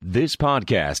This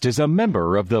podcast is a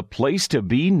member of the Place to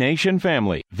Be Nation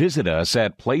family. Visit us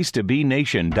at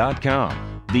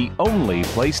placetobenation.com, the only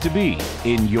place to be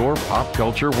in your pop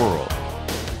culture world.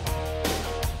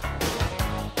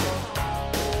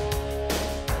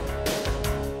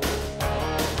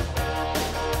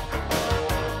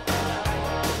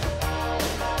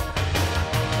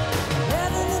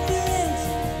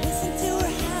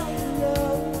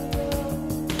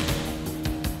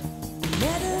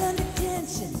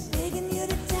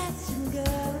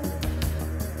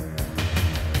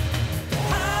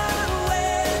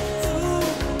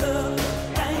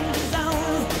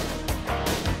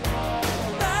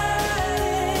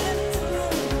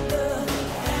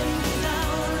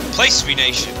 Place to Be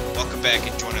Nation, welcome back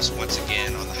and join us once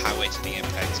again on the highway to the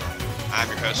Impact Zone. I'm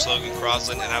your host, Logan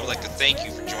Crosland, and I would like to thank you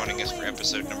for joining us for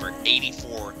episode number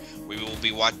 84. We will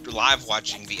be live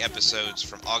watching the episodes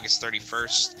from August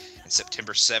 31st and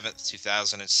September 7th,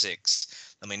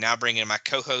 2006. Let me now bring in my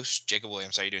co-host, Jacob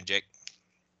Williams. How you doing, Jake?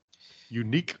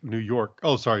 Unique New York.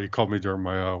 Oh, sorry, you called me during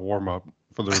my warm-up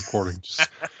for the recording.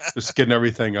 just getting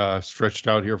everything stretched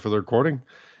out here for the recording.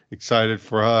 Excited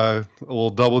for a little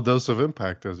double dose of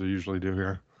Impact, as we usually do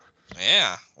here.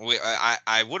 Yeah,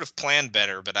 I would have planned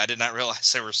better, but I did not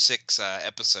realize there were 6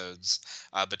 episodes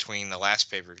between the last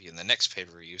pay-per-view and the next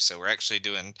pay-per-view. So we're actually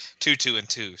doing 2, 2, and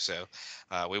 2. So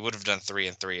we would have done 3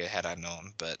 and 3 had I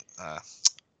known, but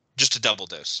just a double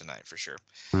dose tonight for sure.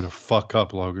 I'm gonna fuck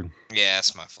up, Logan. Yeah,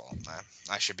 it's my fault.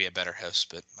 I should be a better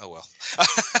host, but oh well.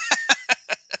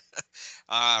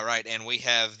 All right, and we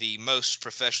have the most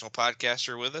professional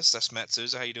podcaster with us. That's Matt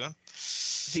Souza. How you doing?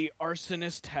 The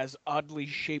arsonist has oddly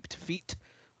shaped feet.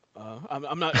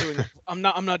 I'm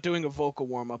not doing a vocal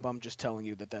warm up. I'm just telling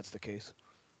you that that's the case.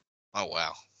 Oh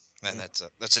wow, man, that's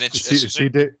an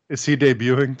interesting. Is he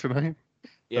debuting tonight?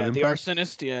 Yeah, the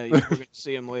arsonist. Yeah, we're going to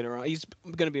see him later on. He's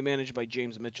going to be managed by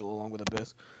James Mitchell along with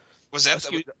Abyss. Was that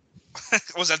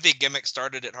the gimmick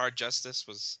started at Hard Justice?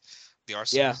 Was the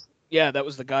arsonist? Yeah, that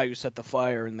was the guy who set the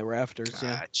fire in the rafters.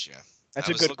 Gotcha. Yeah. That's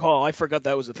a good call. I forgot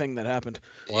that was a thing that happened.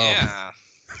 Wow. Yeah.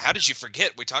 How did you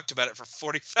forget? We talked about it for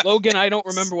 45 Logan, I don't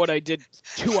remember what I did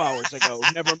 2 hours ago.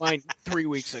 Never mind 3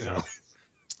 weeks ago. Yeah.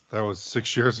 That was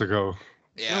 6 years ago.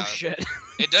 Yeah. No shit.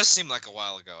 It does seem like a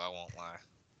while ago, I won't lie.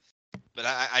 But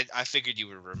I figured you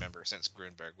would remember since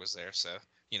Grunberg was there, so,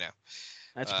 you know.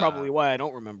 That's probably why I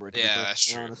don't remember it. Yeah, that's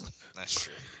true. That's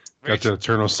true. Got the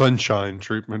Eternal Sunshine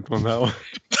treatment on that one.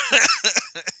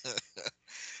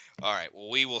 All right.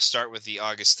 Well, we will start with the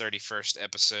August 31st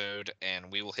episode,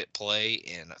 and we will hit play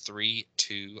in 3,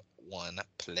 2, 1,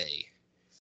 play.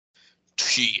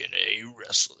 TNA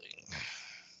Wrestling.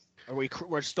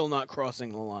 We're still not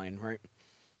crossing the line, right?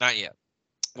 Not yet.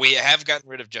 We have gotten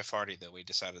rid of Jeff Hardy, though. We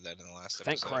decided that in the last episode.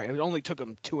 Thank Christ. It only took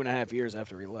him 2.5 years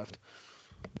after he left.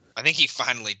 I think he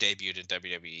finally debuted in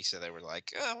WWE, so they were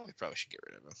like, oh, we probably should get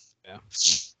rid of him. Yeah.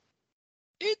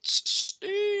 It's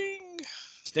Sting.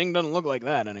 Sting doesn't look like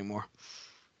that anymore.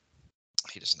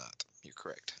 He does not. You're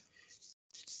correct.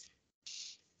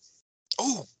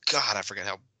 Oh, God, I forgot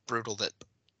how brutal that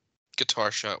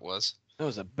guitar shot was. That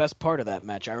was the best part of that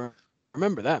match. I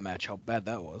remember that match, how bad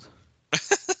that was.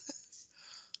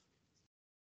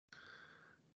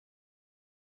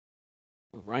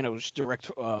 Rhino was direct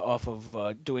off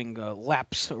of doing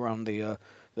laps around the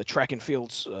track and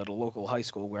fields at a local high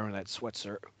school wearing that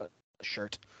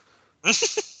shirt.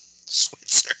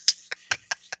 Sweatshirt.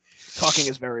 Talking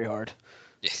is very hard.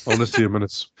 Yeah. I want to see him in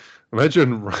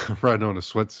imagine Rhino in a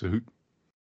sweatsuit.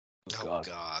 Oh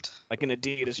God. Like an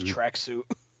Adidas tracksuit.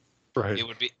 Right.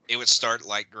 It would start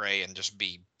light gray and just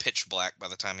be pitch black by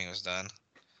the time he was done.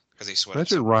 Because he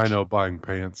sweated. Imagine Rhino buying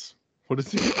pants. What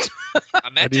is he?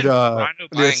 Imagine Rhino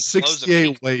buying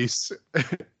 68 waist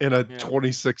and a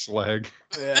 26 leg.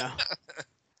 Yeah.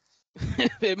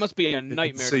 It must be a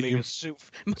nightmare to make a suit.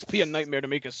 It must be a nightmare to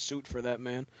make a suit for that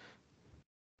man.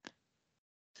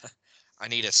 I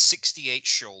need a 68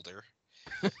 shoulder.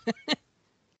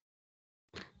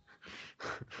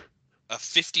 A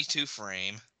 52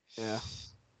 frame. Yeah.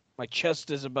 My chest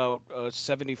is about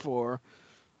 74,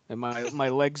 and my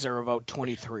legs are about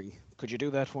 23. Could you do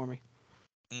that for me?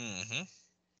 Mm-hmm.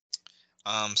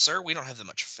 Sir, we don't have that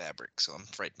much fabric, so I'm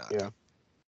afraid not. Yeah.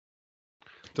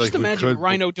 Just imagine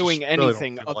Rhino doing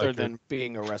anything other than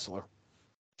being a wrestler.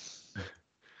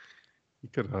 He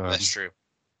could. That's true.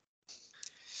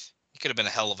 He could have been a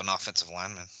hell of an offensive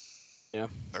lineman. Yeah.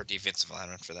 Or defensive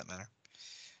lineman, for that matter.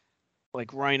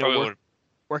 Like Rhino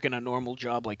working a normal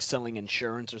job, like selling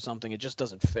insurance or something. It just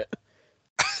doesn't fit.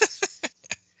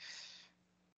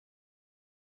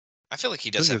 I feel like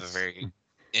he does have a very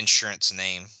insurance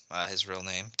name, his real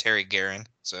name, Terry Guerin.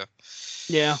 So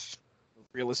Yeah,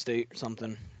 real estate or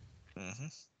something. Mm-hmm.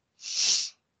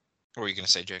 What were you gonna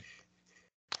say, Jake?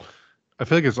 I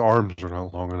feel like his arms are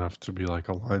not long enough to be like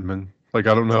a lineman. Like,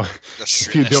 I don't know That's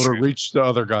if true. he'd be That's able to true. reach the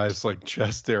other guy's like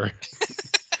chest area.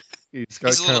 He's got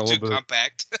He's a kind little of a too little bit.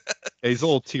 compact. He's a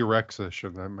little T-Rex-ish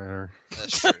in that manner.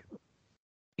 That's true.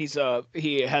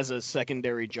 He has a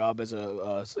secondary job as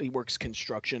he works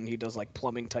construction. He does like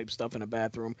plumbing type stuff in a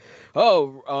bathroom.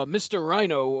 Oh, Mr.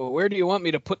 Rhino, where do you want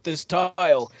me to put this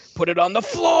tile? Put it on the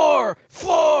floor.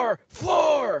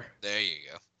 There you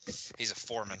go. He's a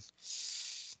foreman.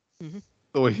 Mm-hmm.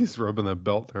 The way he's rubbing that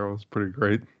belt there was pretty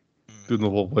great. Doing the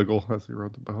little wiggle as he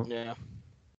rubbed the belt. Yeah.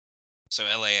 So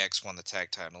LAX won the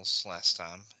tag titles last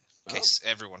time, in case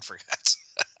everyone forgot.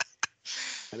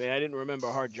 I mean, I didn't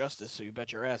remember Hard Justice, so you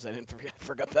bet your ass I didn't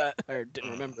forgot that. I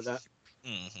didn't remember that.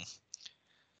 Mm-hmm.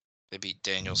 They beat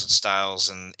Daniels and Styles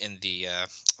in the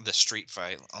street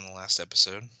fight on the last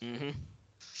episode. Mm-hmm.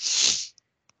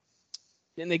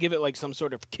 Didn't they give it like some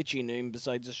sort of kitschy name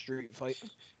besides a street fight?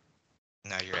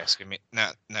 Now you're asking me.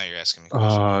 Now you're asking me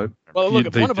questions. Well, look,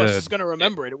 if one of us did. is gonna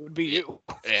remember it would be you.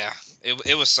 Yeah,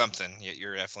 it was something.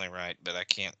 You're definitely right, but I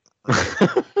can't.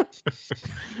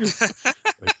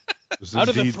 Out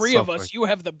of the three of us, you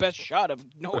have the best shot of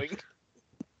knowing.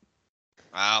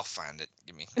 I'll find it.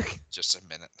 Give me just a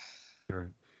minute. Right.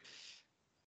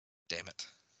 Damn it!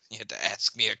 You had to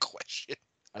ask me a question.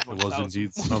 It was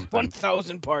indeed something.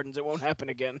 1,000 pardons. It won't happen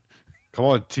again. Come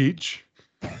on, teach.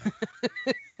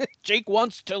 Jake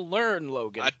wants to learn,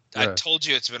 Logan. I told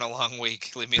you it's been a long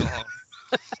week. Leave me alone.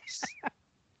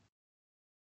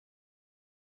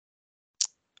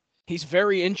 He's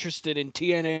very interested in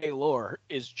TNA lore,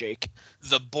 is Jake.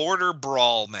 The Border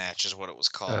Brawl match is what it was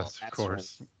called. Yes, of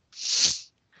course. Right.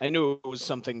 I knew it was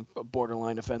something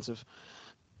borderline offensive.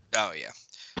 Oh, yeah.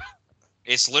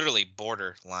 It's literally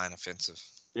borderline offensive.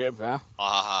 Yeah. Yeah.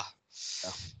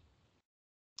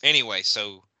 Anyway,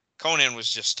 so Conan was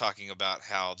just talking about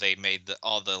how they made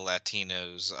all the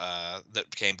Latinos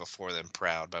that came before them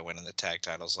proud by winning the tag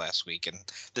titles last week, and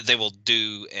that they will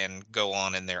do and go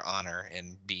on in their honor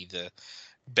and be the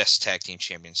best tag team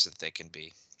champions that they can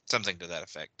be. Something to that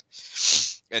effect.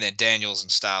 And then Daniels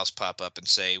and Styles pop up and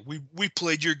say, we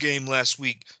played your game last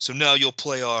week, so now you'll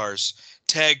play ours.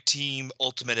 Tag Team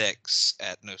Ultimate X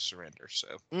at No Surrender. So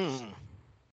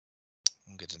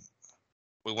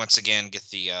we once again get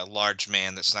the large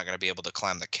man that's not going to be able to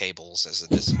climb the cables as a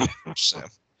disadvantage.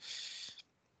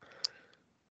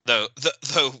 So, though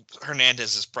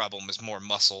Hernandez's problem is more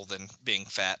muscle than being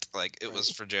fat, like it was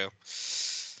for Joe.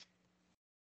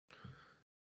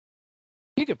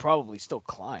 He could probably still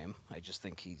climb. I just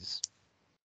think he's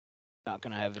not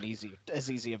going to have as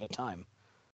easy of a time.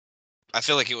 I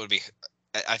feel like it would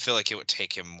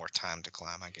take him more time to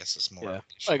climb. I guess it's more. Yeah.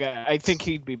 Like I think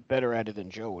he'd be better at it than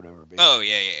Joe would ever be. Oh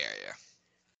yeah.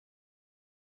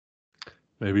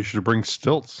 Maybe you should bring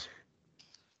stilts.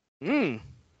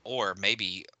 Or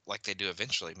maybe, like they do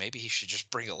eventually, maybe he should just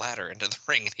bring a ladder into the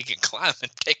ring and he can climb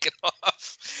and take it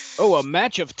off. Oh, a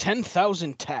match of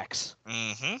 10,000 tacks.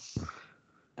 Mm-hmm.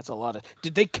 That's a lot of.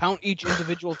 Did they count each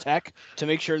individual tack to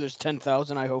make sure there's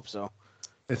 10,000? I hope so.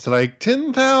 It's like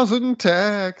 10,000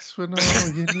 tacks when all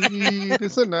you need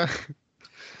is a knife.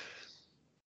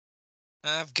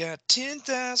 I've got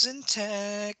 10,000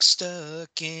 tacks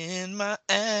stuck in my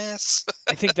ass.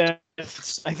 I think that's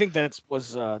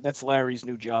Larry's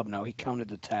new job now. He counted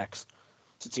the tacks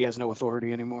since he has no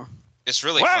authority anymore. It's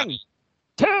really funny.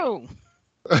 1,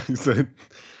 2. He said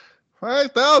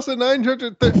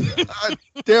 5,900. Damn it,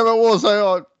 what was I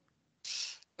on?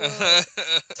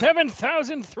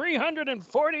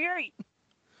 7,348.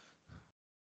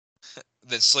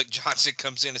 Then Slick Johnson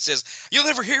comes in and says, "You'll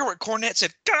never hear what Cornette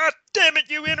said." God damn it,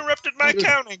 you interrupted my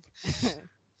counting.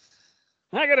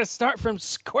 I gotta start from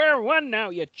square one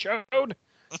now, you chode.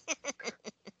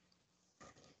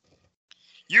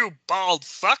 You bald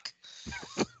fuck.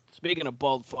 Speaking of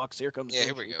bald fucks, here comes. Yeah,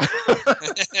 here we go.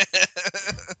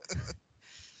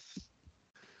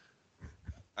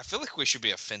 I feel like we should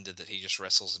be offended that he just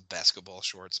wrestles in basketball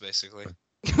shorts, basically.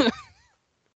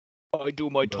 I do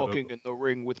my talking in the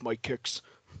ring with my kicks.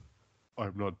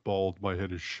 I'm not bald. My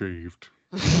head is shaved.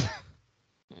 It's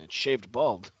shaved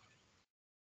bald.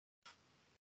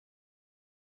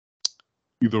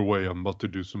 Either way, I'm about to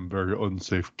do some very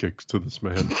unsafe kicks to this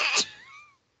man.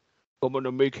 I'm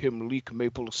gonna make him leak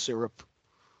maple syrup.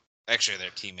 Actually,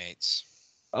 they're teammates.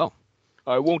 Oh.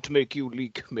 I won't make you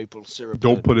leak maple syrup.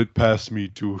 Don't put it past me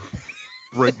to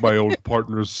break my own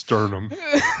partner's sternum.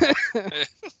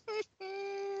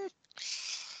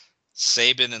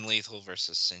 Sabin and Lethal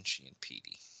versus Cinchi and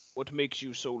Petey. What makes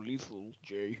you so lethal,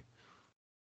 Jay?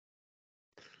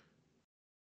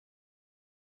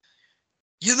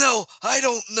 I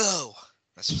don't know.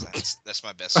 That's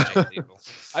my best Jay Lethal.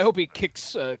 I hope he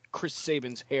kicks Chris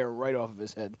Sabin's hair right off of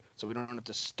his head, so we don't have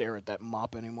to stare at that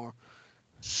mop anymore.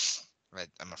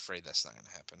 I'm afraid that's not going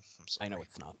to happen. I'm sorry. I know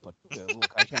it's not, but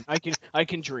look, I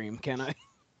can dream, can I?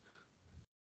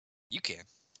 You can.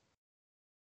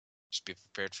 Just be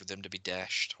prepared for them to be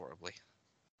dashed horribly.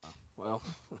 Well,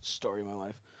 story of my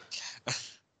life.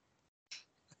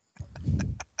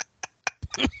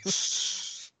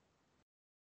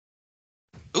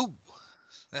 Ooh,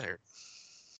 that hurt.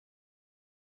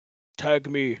 Tag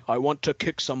me. I want to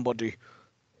kick somebody.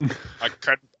 I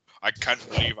can't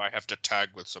believe I have to tag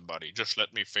with somebody. Just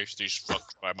let me face these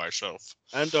fucks by myself.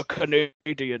 And a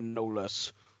Canadian, no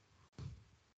less.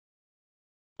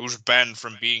 Who's banned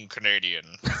from being Canadian?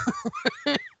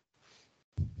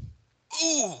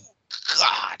 Ooh,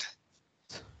 God.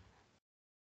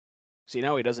 See,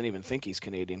 now he doesn't even think he's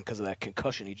Canadian because of that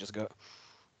concussion he just got.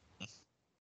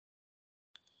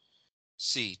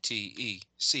 CTE.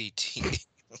 CTE.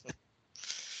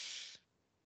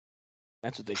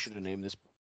 That's what they should have named this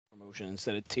promotion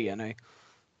instead of TNA.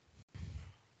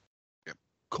 Yep.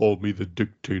 Call me the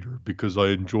dictator because I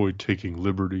enjoy taking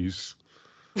liberties.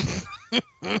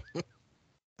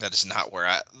 That is not where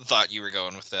I thought you were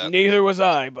going with that. Neither was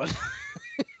I, but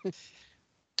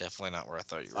Definitely not where I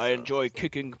thought you were I going. enjoy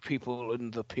kicking people in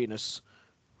the penis.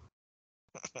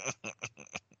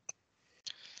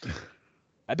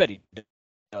 I bet he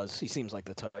does. He seems like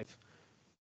the type.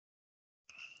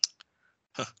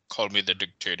 Call me the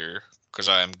dictator, because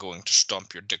I am going to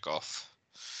stomp your dick off.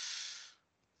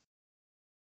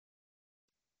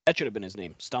 That should have been his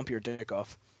name. Stomp your dick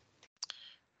off.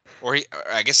 Or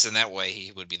I guess in that way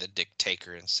he would be the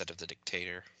dictator instead of the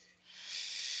dictator.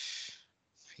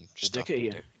 He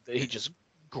just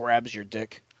grabs your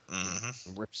dick,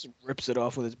 Mm-hmm. rips it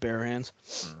off with his bare hands.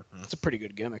 Mm-hmm. It's a pretty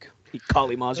good gimmick. He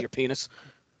Kali-Ma's your penis.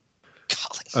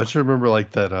 I just remember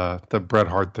like that Bret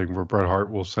Hart thing where Bret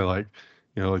Hart will say like,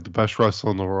 like the best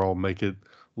wrestler in the world, make it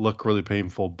look really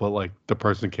painful, but like the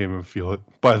person can't even feel it.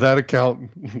 By that account,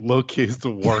 Loki is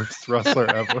the worst wrestler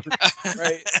ever.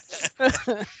 Right.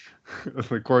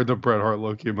 According to Bret Hart,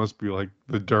 Loki must be like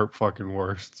the dirt fucking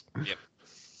worst. Yep.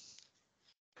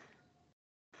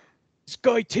 This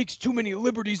guy takes too many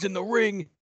liberties in the ring,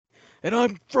 and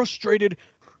I'm frustrated.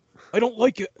 I don't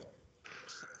like it.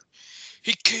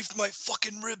 He caved my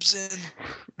fucking ribs in.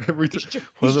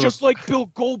 He's just like Bill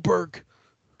Goldberg.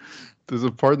 There's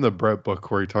a part in the Bret book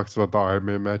where he talks about the Iron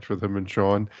Man match with him and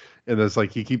Shawn, and it's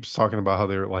like he keeps talking about how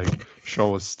they're like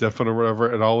Shawn was stiffing or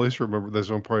whatever. And I always remember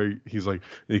there's one part he's like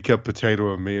he kept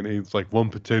potatoing me, and he's like 1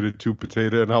 potato, 2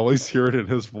 potato, and I always hear it in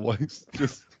his voice.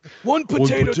 Just 1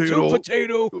 potato, 2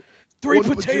 potato, 3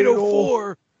 potato,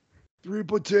 4, 3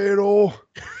 potato.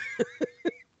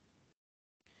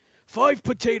 5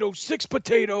 potato, 6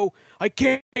 potato. I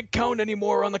can't count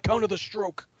anymore on the count of the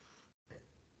stroke.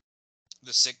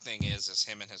 The sick thing is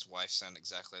him and his wife sound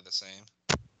exactly the same.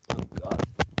 Oh God.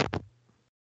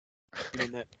 You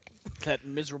mean that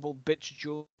miserable bitch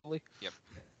Julie? Yep.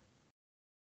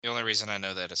 The only reason I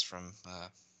know that is from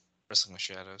Wrestling with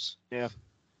Shadows. Yeah.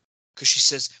 Because she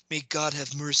says, "May God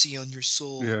have mercy on your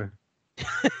soul." Yeah.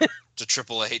 To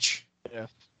Triple H. Yeah.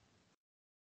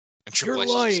 And Triple You're H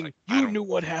is lying. like, You knew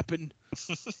what happened.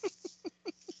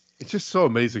 It's just so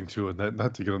amazing too, and that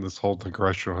not to get on this whole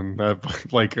digression on that,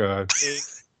 but like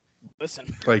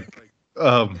Listen. but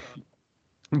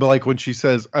like when she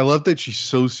says, I love that she's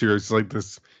so serious, like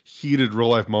this heated real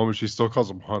life moment, she still calls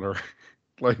him Hunter,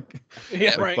 like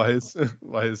Yeah, like right.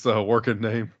 by his working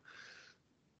name.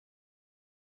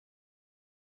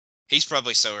 He's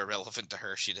probably so irrelevant to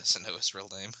her she doesn't know his real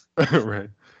name.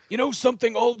 Right. You know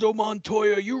something, Aldo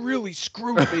Montoya? You really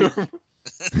screwed me.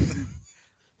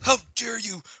 How dare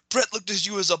you? Bret looked at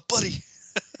you as a buddy.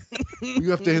 You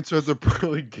have to answer at the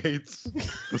pearly gates,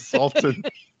 the Sultan.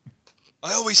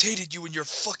 I always hated you in your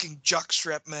fucking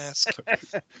jockstrap mask.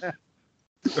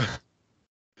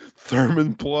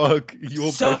 Thurman plug. You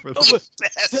will pay for this.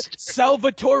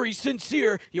 Salvatore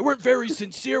sincere. You weren't very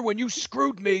sincere when you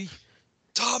screwed me.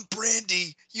 Tom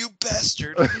Brandy, you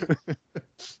bastard.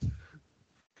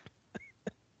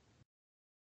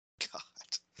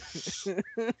 God.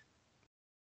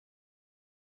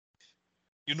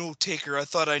 You know, Taker, I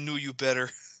thought I knew you better.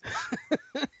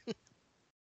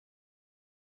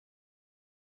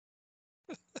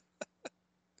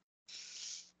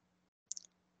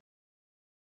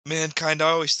 Mankind,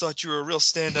 I always thought you were a real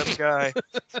stand-up guy.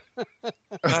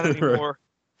 Not anymore.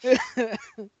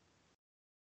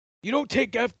 You don't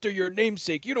take after your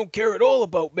namesake. You don't care at all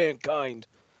about mankind.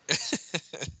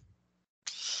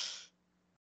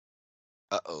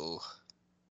 Uh-oh.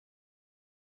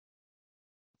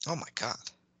 Oh my God.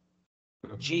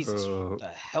 Jesus, what the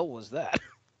hell was that?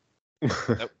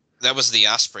 That was the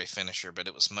Osprey finisher, but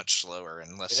it was much slower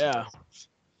and less impressive.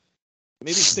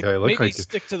 Maybe stick,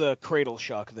 stick to the cradle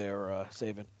shock there,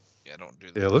 Saban. Yeah, don't do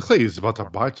that. Yeah, it looked like he was about to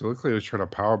botch. It looked like he was trying to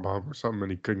powerbomb or something,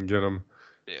 and he couldn't get him.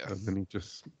 Yeah. And then he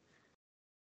just...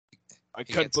 I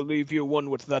can't believe you won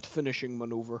with that finishing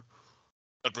maneuver.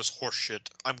 That was horseshit.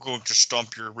 I'm going to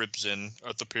stomp your ribs in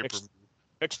at the paper.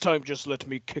 Next time, just let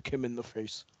me kick him in the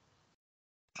face.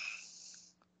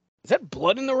 Is that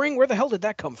blood in the ring? Where the hell did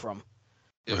that come from?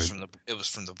 It was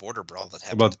from the border brawl that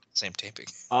happened at the same taping.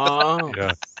 Oh.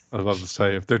 Yeah. I was about to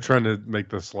say, if they're trying to make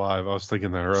this live, I was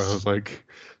thinking that, I was like,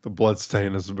 the blood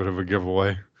stain is a bit of a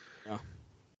giveaway. Yeah.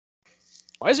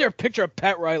 Why is there a picture of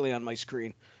Pat Riley on my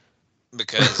screen?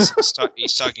 Because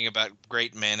he's talking about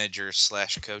great managers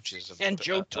 / coaches and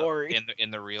Joe Torre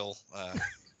in the real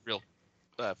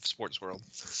sports world.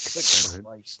 Good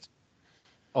Christ!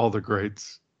 All the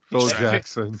greats: Phil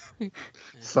Jackson,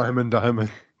 Simon Diamond.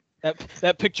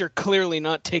 That picture clearly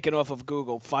not taken off of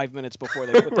Google 5 minutes before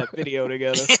they put that video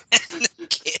together.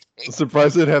 I'm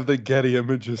surprised they'd have the Getty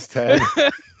Images tag.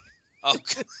 Oh.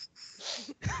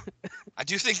 I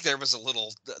do think there was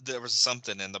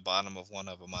something in the bottom of one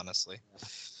of them, honestly.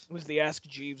 It was the Ask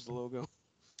Jeeves logo.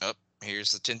 Oh,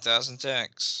 here's the 10,000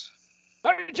 tax.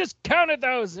 I just counted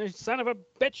those, you son of a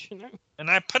bitch. And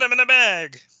I put them in a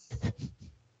bag.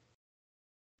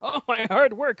 Oh, my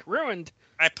hard work ruined.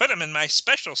 I put them in my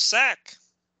special sack.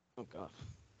 Oh, God.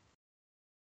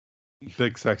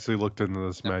 Dix actually looked into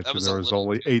this match, and there was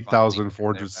only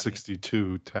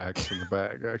 8,462 tax in the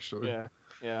bag, actually.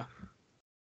 Yeah.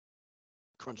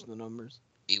 Crunch the numbers.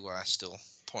 EY still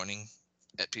pointing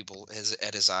at people,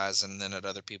 at his eyes, and then at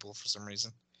other people for some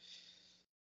reason.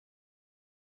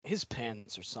 His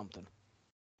pants or something.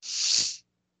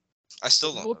 I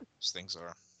still don't know what those things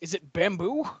are. Is it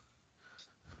bamboo?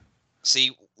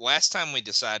 See, last time we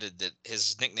decided that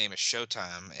his nickname is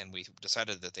Showtime, and we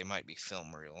decided that they might be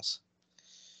film reels.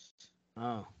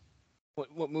 Oh.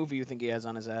 What movie you think he has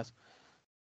on his ass?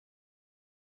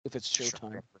 If it's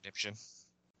Showtime. Redemption.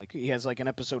 Like he has like an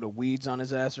episode of Weeds on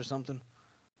his ass or something?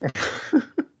 The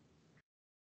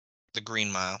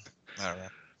Green Mile. I don't know.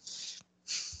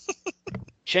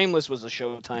 Shameless was a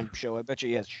Showtime show. I bet you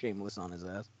he has Shameless on his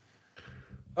ass.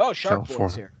 Oh, Shark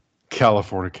Boy's here.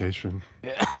 Californication.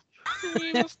 Yeah.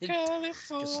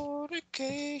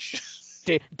 Californication.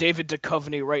 David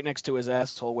Duchovny right next to his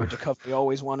asshole where Duchovny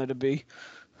always wanted to be.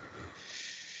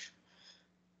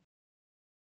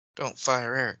 Don't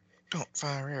fire Eric. Don't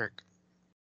fire Eric.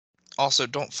 Also,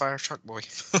 don't fire Shark Boy.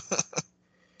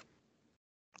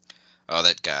 Oh,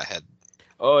 that guy had.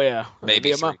 Oh yeah,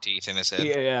 maybe 3 teeth in his head.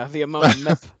 Yeah, the amount of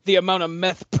meth, the amount of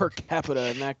meth per capita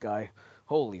in that guy.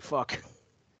 Holy fuck.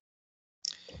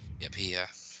 Yep, he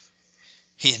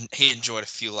enjoyed a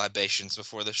few libations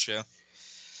before the show.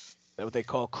 Is that what they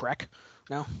call crack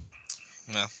now?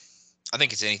 No, I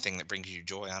think it's anything that brings you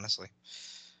joy, honestly.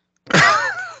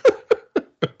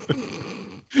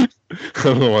 I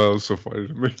don't know why that was so funny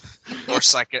to me. Or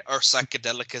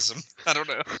psychedelicism. I don't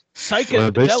know.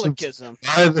 Psychedelicism.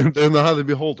 They're in the Eye of the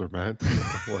Beholder, man.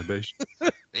 Libation.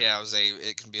 Yeah,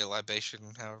 it can be a libation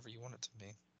however you want it to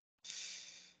be.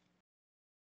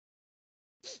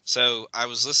 So I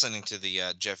was listening to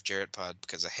the Jeff Jarrett pod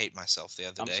because I hate myself the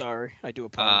other day. I'm sorry. I do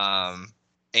apologize.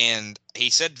 And he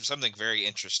said something very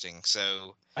interesting.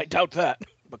 So I doubt that,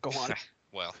 but go on.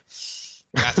 Well,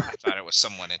 I thought it was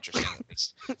somewhat interesting at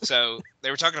least. So they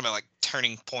were talking about like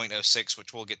turning point 06,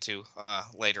 which we'll get to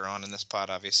later on in this pod,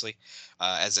 obviously,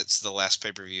 as it's the last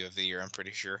pay-per-view of the year, I'm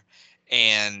pretty sure.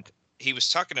 And he was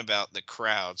talking about the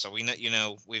crowd. So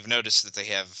we've noticed that they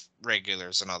have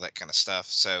regulars and all that kind of stuff.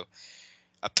 So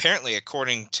apparently,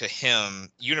 according to him,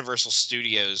 Universal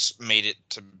Studios made it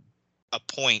to a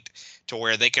point to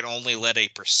where they could only let a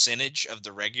percentage of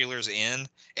the regulars in,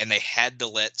 and they had to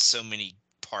let so many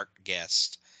park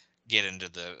guests get into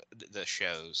the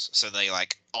shows. So they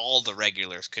all the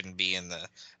regulars couldn't be in the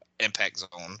Impact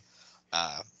Zone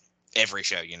every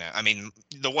show. I mean,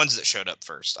 the ones that showed up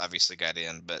first obviously got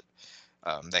in, but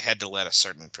they had to let a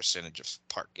certain percentage of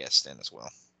park guests in as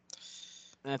well.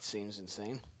 That seems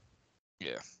insane.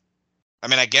 Yeah. I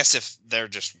mean, I guess if there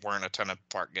just weren't a ton of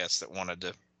park guests that wanted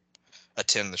to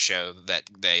attend the show that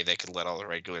day, they could let all the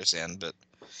regulars in, but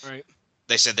right.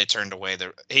 They said they turned away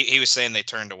he was saying they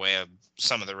turned away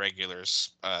some of the regulars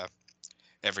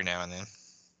every now and then.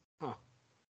 Huh.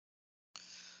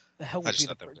 The hell I would just be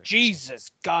the thought that was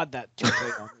Jesus God, that took way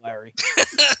on Larry.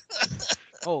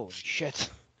 Holy shit.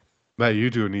 Matt, you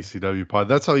do an ECW pod.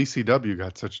 That's how ECW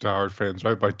got such diehard fans,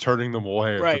 right? By turning them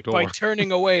away at the Right, by door.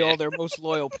 turning away all their most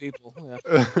loyal people.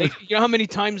 Yeah. You know how many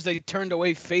times they turned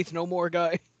away Faith No More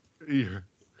guy? Yeah.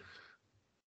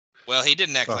 Well, he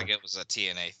didn't act like it was a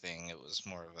TNA thing. It was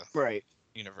more of a Right.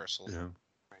 universal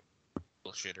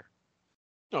bullshitter.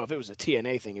 No, if it was a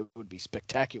TNA thing, it would be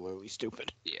spectacularly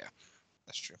stupid. Yeah,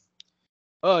 that's true.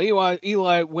 Oh,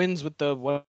 Eli wins with the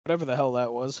whatever the hell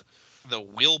that was. The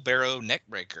wheelbarrow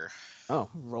neckbreaker. Oh,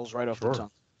 rolls right off the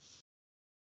tongue.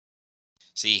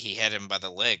 See, he had him by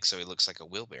the leg, so he looks like a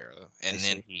wheelbarrow, and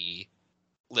then he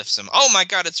lifts him. Oh my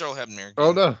God, it's Earl Hebner again.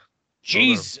 Oh no!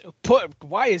 Jeez,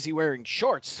 why is he wearing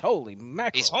shorts? Holy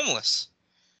mackerel! He's homeless.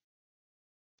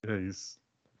 Yeah,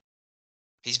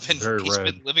 he's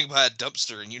been living by a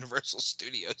dumpster in Universal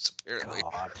Studios apparently.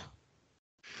 God.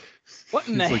 What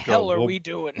in the hell are we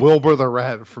doing? Wilbur the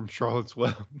Rat from Charlotte's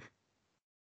Web.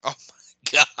 Oh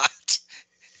my God!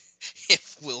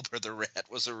 If Wilbur the Rat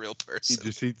was a real person,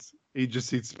 he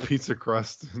just eats pizza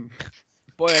crust.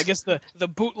 Boy, I guess the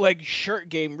bootleg shirt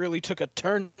game really took a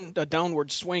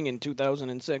downward swing in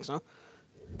 2006, huh?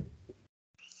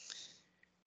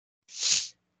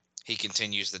 He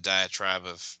continues the diatribe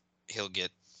of he'll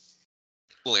get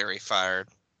Larry fired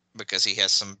because he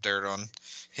has some dirt on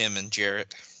him and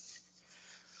Jarrett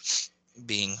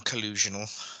being collusional.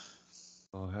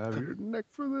 I'll have your neck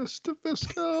for this,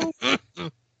 Tabisco.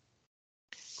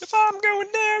 If I'm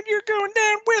going down, you're going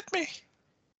down with me.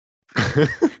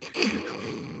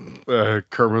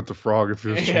 Kermit the Frog, if he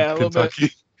was from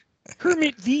Kentucky.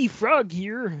 Kermit the Frog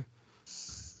here.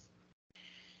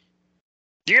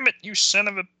 Damn it, you son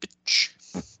of a bitch.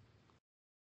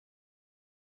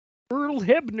 Earl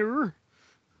Hebner.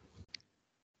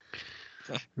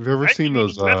 Have you ever seen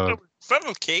those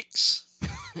funnel cakes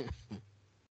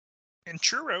and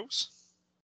churros?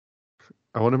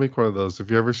 I want to make one of those. Have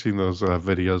you ever seen those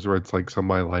videos where it's like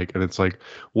somebody and it's like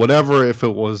whatever if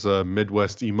it was a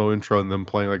Midwest emo intro and them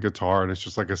playing like guitar and it's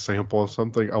just like a sample of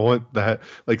something? I want that,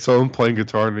 like someone playing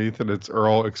guitar underneath and it's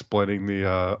Earl explaining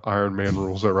the Iron Man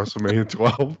rules at WrestleMania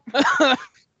 12.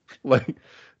 Like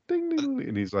ding ding,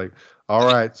 and he's like, "All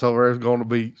right, so there's going to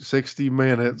be 60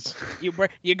 minutes. You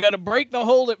got to break the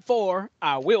hold at 4.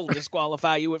 I will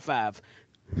disqualify you at 5."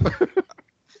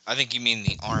 I think you mean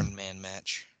the Iron Man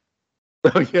match.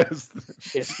 Oh yes,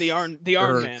 it's the Iron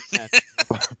Man match.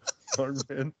 Iron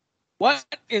Man. What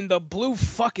in the blue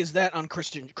fuck is that on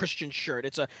Christian's shirt?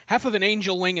 It's a half of an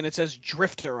angel wing and it says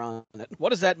Drifter on it. What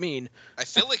does that mean? I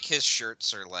feel like his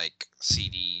shirts are like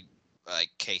CD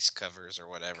case covers or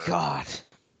whatever. God.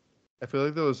 I feel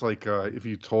like that was like if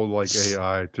you told like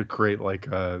AI to create like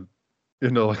a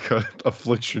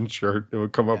affliction shirt, it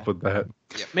would come up with that.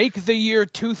 Yep. Make the year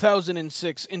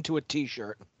 2006 into a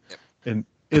T-shirt. Yep. An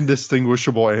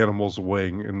indistinguishable animal's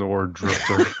wing in the word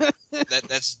Drifter.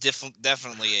 That's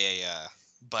definitely a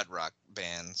butt rock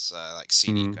band's like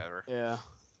CD cover. Yeah.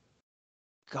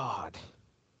 God.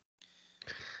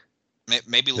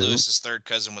 Maybe Lewis's third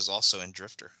cousin was also in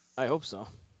Drifter. I hope so.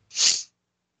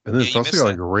 And then it's also got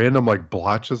like random like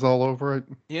blotches all over it.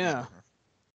 Yeah.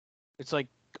 It's like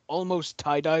almost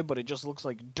tie-dye, but it just looks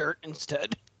like dirt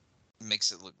instead.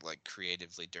 Makes it look like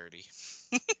creatively dirty.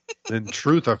 In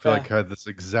truth, I feel like I had this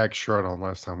exact shirt on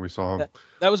last time we saw him.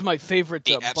 That was my favorite.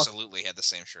 He absolutely had the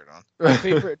same shirt on. My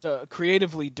favorite,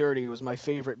 Creatively Dirty was my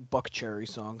favorite Buck Cherry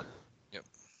song. Yep.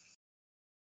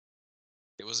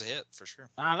 It was a hit, for sure.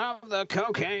 I love the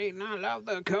cocaine. I love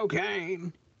the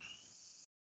cocaine.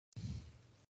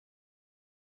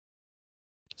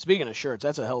 Speaking of shirts,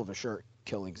 that's a hell of a shirt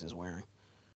Killings is wearing.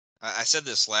 I said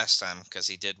this last time because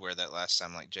he did wear that last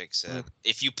time, like Jake said.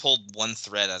 If you pulled one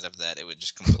thread out of that, it would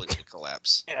just completely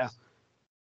collapse. Yeah.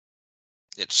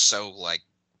 It's so,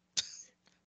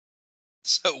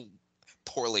 so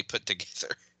poorly put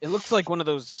together. It looks like one of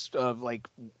those,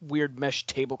 weird mesh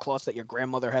tablecloths that your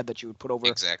grandmother had that you would put over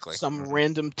some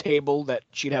random table that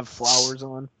she'd have flowers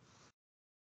on.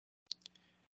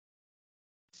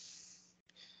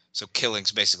 So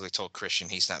Killings basically told Christian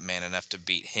he's not man enough to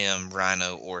beat him,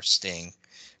 Rhino, or Sting.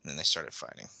 And then they started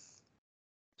fighting.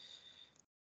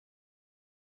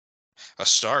 A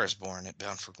Star is Born at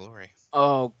Bound for Glory.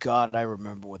 Oh, God, I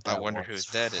remember what that was. I wonder who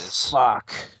that is.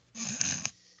 Fuck.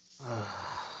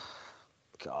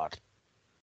 God.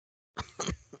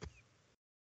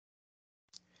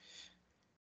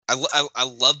 I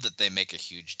love that they make a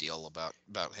huge deal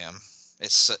about him.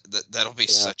 It's that'll be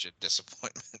such a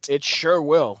disappointment. It sure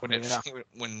will.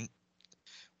 When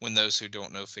those who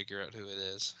don't know figure out who it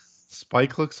is.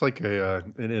 Spike looks like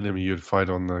an enemy you'd fight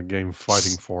on the game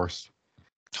Fighting Force.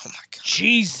 Oh my god.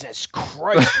 Jesus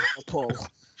Christ, Paul.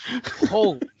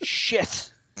 Holy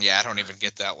shit. Yeah, I don't even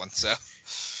get that one. So.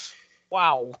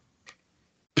 Wow.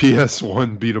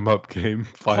 PS1 beat 'em up game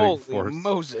Fighting Holy Force.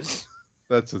 Moses.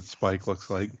 That's what Spike looks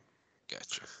like.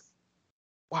 Gotcha.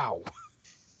 Wow.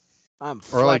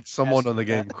 Or like someone on the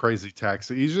game Crazy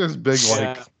Taxi. He's just big,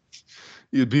 like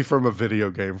you'd be from a video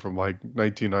game from like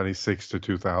 1996 to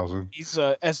 2000. He's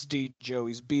SD Joe.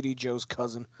 He's BD Joe's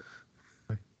cousin.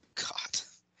 God.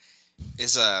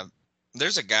 There's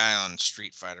a guy on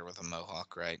Street Fighter with a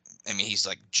mohawk, right? I mean, he's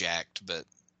like jacked, but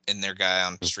isn't there a guy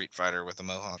on Street Fighter with a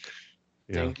mohawk?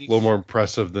 Yeah, a little more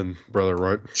impressive than Brother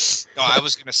Right. No, I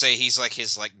was gonna say he's like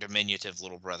his diminutive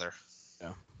little brother.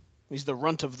 Yeah, he's the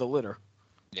runt of the litter.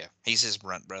 Yeah, he's his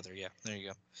runt brother. Yeah, there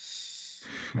you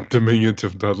go.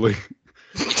 Diminutive Dudley.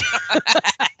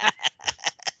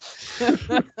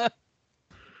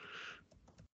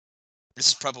 This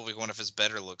is probably one of his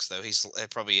better looks, though. He's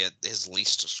probably at his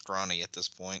least scrawny at this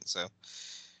point. So,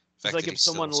 it's like if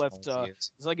someone left.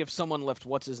 It's like if someone left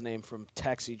what's his name from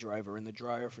Taxi Driver in the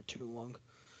dryer for too long.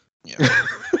 Yeah.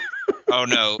 Oh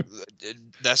no,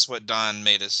 that's what Don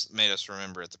made us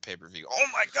remember at the pay-per-view. Oh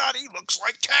my God, he looks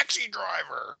like Taxi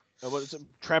Driver. What is it?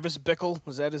 Travis Bickle,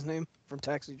 was that his name from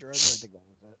Taxi Driver? I think that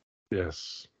was that.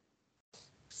 Yes.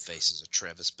 Faces of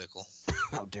Travis Bickle.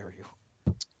 How dare you?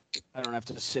 I don't have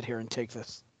to sit here and take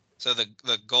this. So the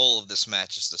goal of this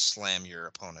match is to slam your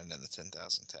opponent in the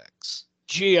 10,000 tax.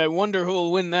 Gee, I wonder who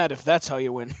will win that if that's how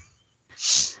you win.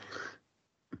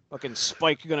 Fucking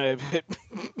Spike gonna hit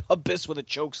Abyss with a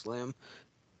choke slam.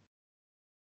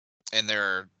 And there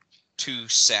are 2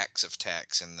 sacks of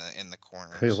tax in the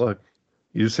corner. Hey, look,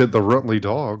 you just hit the Runtley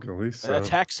dog at least. A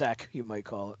tack sack, you might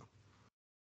call it.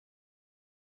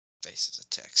 Faces of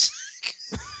tax.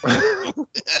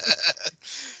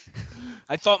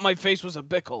 I thought my face was a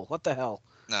Bickle. What the hell?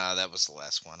 No, that was the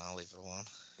last one. I'll leave it alone.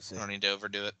 I don't need to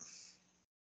overdo it.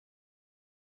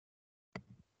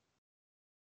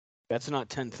 That's not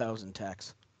 10,000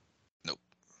 tax. Nope.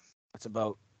 That's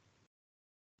about.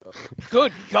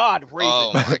 Good God, Raven!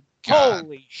 Oh my God!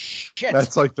 Holy shit!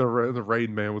 That's like the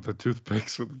Rain Man with the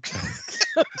toothpicks with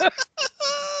the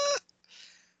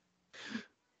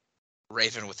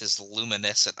Raven with his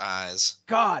luminescent eyes.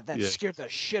 God, that scared the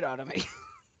shit out of me.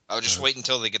 I'll just wait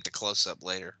until they get the close up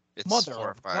later. It's Mother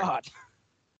horrifying. of God.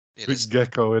 Big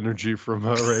gecko energy from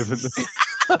Raven.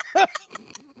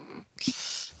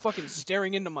 Fucking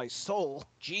staring into my soul.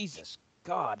 Jesus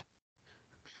God.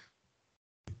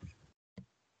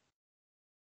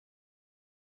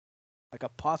 Like a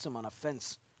possum on a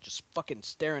fence, just fucking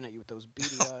staring at you with those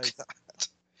beady eyes.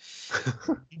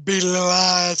 Beady little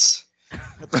eyes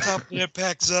at the top of the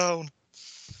impact zone.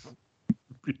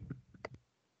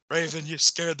 Raven, you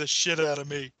scared the shit out of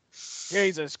me.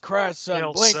 Jesus Christ, son.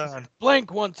 Hell, Blink, son.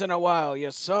 blink once in a while, you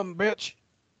some bitch.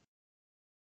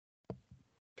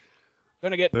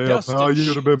 Gonna get Damn, dusted. pal,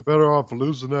 you'd have been better off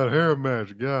losing that hair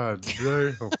match. God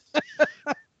damn. God.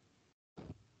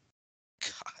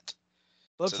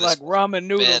 Looks like ramen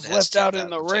noodles left out in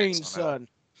the rain, son.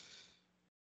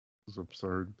 This is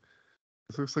absurd.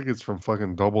 This looks like it's from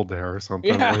fucking Double Dare or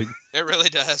something. Yeah. Like, It really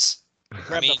does.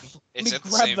 Grab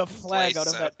the flag out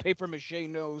of that paper mache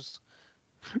nose.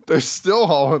 they're still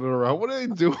hauling it around. What are they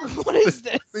doing? What is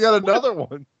this? They got another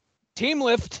one. Team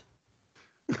lift.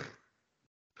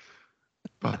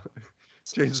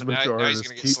 James Mitchell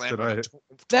artist keep tonight.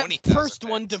 That first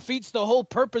one defeats the whole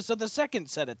purpose of the second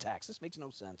set of attacks. This makes no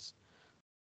sense.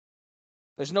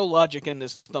 There's no logic in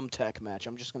this thumbtack match.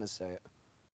 I'm just going to say it.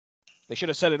 They should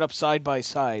have set it up side by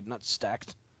side, not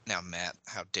stacked. Now, Matt,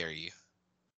 how dare you?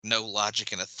 No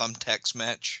logic in a thumbtacks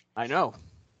match. I know.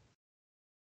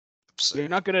 Absurd. You're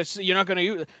not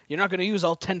gonna use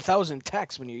all 10,000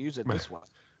 tacks when you use it this way.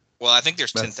 Well, I think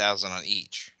there's 10,000 on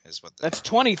each. Is what. That's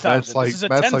 20,000.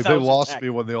 That's like they lost me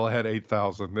when they only had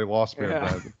 8,000. They lost me at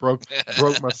that. It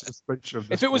broke my suspicion.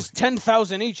 Of if it was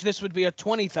 10,000 each, this would be a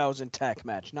 20,000 tack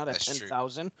match, not a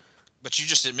 10,000. But you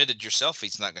just admitted yourself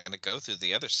he's not going to go through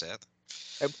the other set.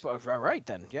 All right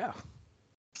then, yeah.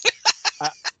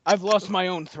 I've lost my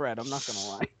own thread. I'm not gonna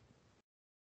lie.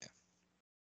 Yeah.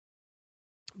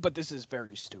 But this is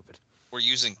very stupid. We're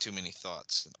using too many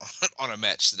thoughts on a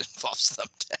match that involves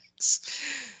thumbtacks.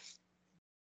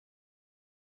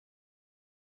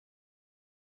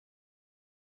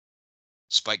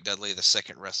 Spike Dudley, the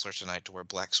second wrestler tonight to wear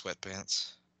black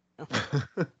sweatpants.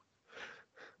 Why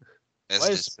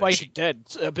is Spike dead?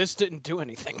 Abyss didn't do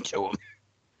anything to him.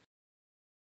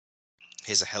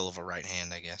 He has a hell of a right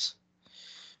hand, I guess.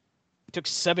 It took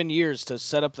 7 years to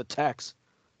set up the tax.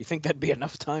 You think that'd be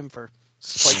enough time for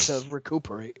Spike to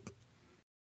recuperate?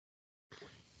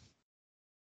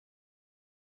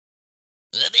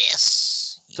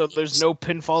 This. So there's no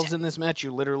pinfalls in this match.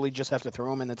 You literally just have to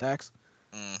throw him in the tax.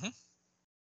 Mm-hmm.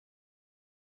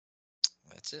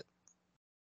 That's it.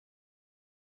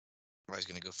 I was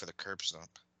gonna go for the curb stomp.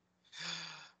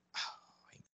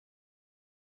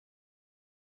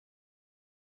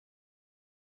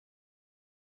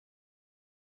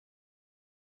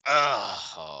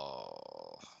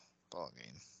 Oh, ball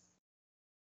game.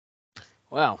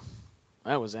 Wow,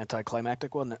 that was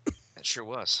anticlimactic, wasn't it? It sure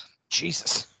was.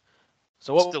 Jesus.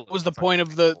 So what Still was the point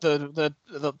of the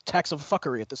tax of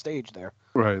fuckery at the stage there?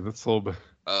 Right, that's a little bit.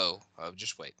 Oh,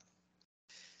 just wait.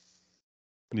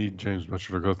 Need James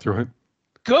Mitchell to go through it.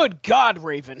 Good God,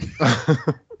 Raven.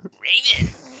 Raven,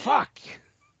 Fuck.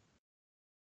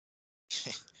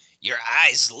 your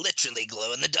eyes literally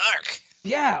glow in the dark.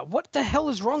 Yeah, what the hell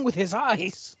is wrong with his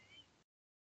eyes?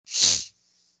 He's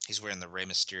wearing the Rey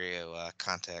Mysterio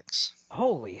contacts.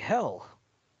 Holy hell.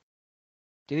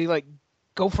 Did he, like,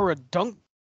 go for a dunk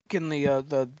in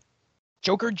the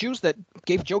Joker juice that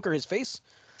gave Joker his face?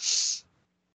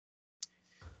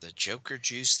 The Joker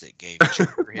juice that gave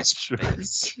Joker his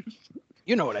face.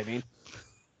 You know what I mean.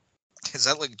 Is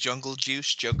that like jungle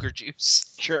juice, Joker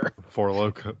juice? Sure. Four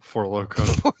Loco.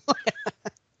 God.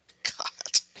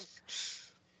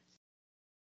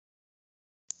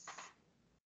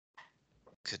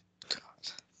 Good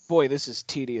God. Boy, this is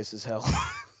tedious as hell.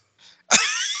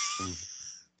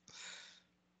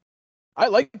 I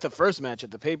liked the first match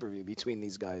at the pay-per-view between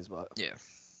these guys, but Yeah.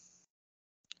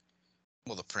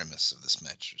 Well, the premise of this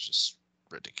match was just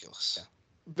ridiculous. Yeah.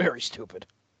 Very stupid.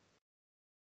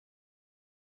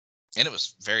 And it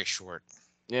was very short.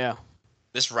 Yeah.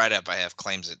 This write-up I have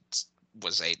claims it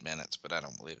was 8 minutes, but I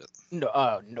don't believe it.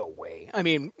 No way. I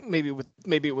mean, maybe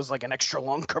it was like an extra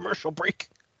long commercial break.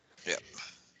 Yeah.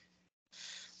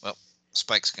 Well,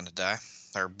 Spike's gonna die.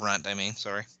 Or Brunt, I mean,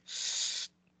 sorry.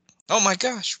 Oh my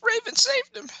gosh, Raven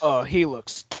saved him! Oh, he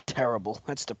looks terrible.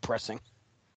 That's depressing.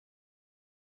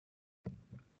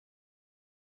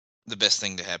 The best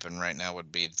thing to happen right now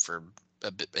would be for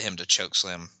him to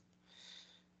chokeslam.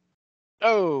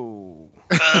 Oh.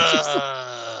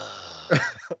 Of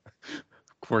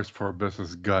course, poor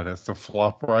business gut has to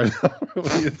flop right out when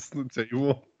he hits the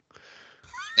table.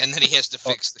 And then he has to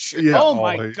fix the shit. Yeah, oh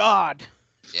my always. God.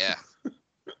 Yeah. Told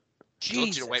you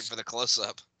Jesus to wait for the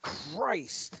close-up.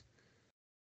 Christ.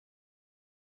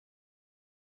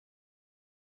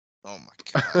 Oh my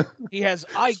God. He has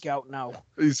eye gout now.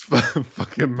 He's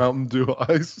fucking Mountain Dew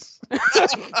ice.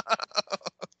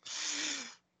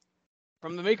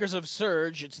 From the makers of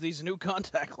Surge, it's these new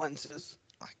contact lenses.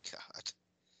 My God.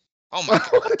 Oh my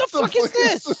God. What the fuck is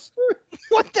this?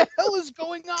 What the hell is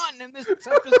going on in this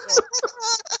episode?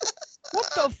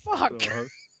 What the fuck?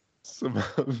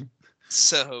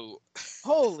 So.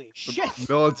 Holy shit.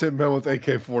 Militant men with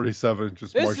AK-47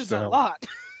 just This marched is down. a lot.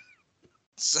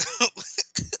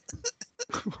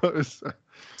 What is that?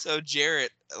 So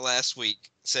Jarrett last week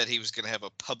said he was going to have a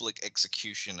public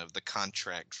execution of the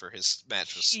contract for his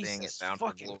match with Sting at Jesus Bound for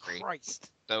fucking Glory. Christ.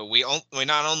 So we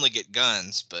not only get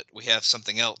guns, but we have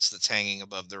something else that's hanging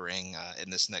above the ring in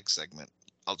this next segment.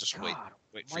 I'll just wait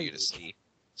for you to see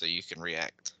so you can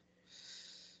react.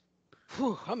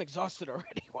 Whew, I'm exhausted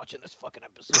already watching this fucking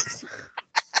episode.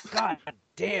 God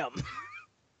damn.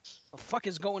 The fuck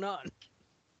is going on?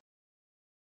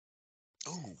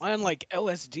 Ooh. Am I on like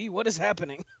LSD? What is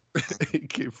happening?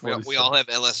 AK-47. We all have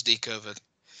LSD COVID.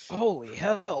 Holy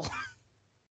hell.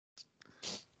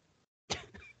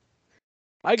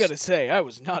 I gotta say, I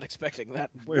was not expecting that.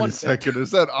 Wait one a second,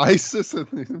 is that ISIS in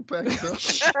the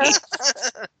impact?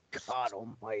 God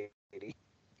almighty.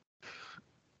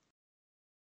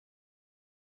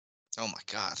 Oh my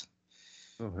God.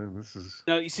 Oh man, this is.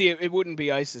 No, you see, it wouldn't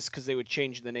be ISIS because they would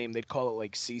change the name. They'd call it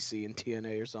like CC in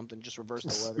TNA or something. Just reverse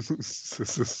the letters.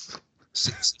 This is.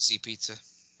 CC Pizza.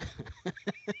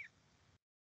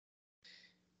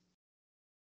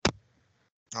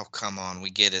 Oh, come on. We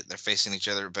get it. They're facing each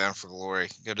other at Bound for Glory.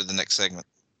 Go to the next segment.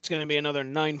 It's gonna be another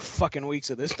 9 fucking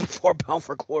weeks of this before Bound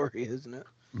for Glory, isn't it?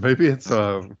 Maybe it's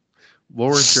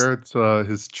Laura Jarrett's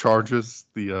his charges,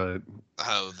 the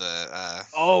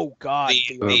Oh God,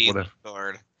 the elite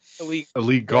guard.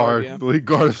 elite guard. yeah. The elite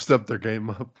guard have stepped their game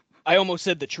up. I almost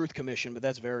said the Truth Commission, but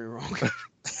that's very wrong.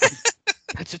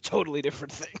 That's a totally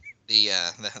different thing.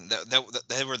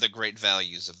 They were the great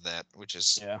values of that, which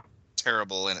is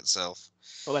terrible in itself.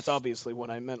 Well, that's obviously what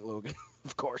I meant, Logan.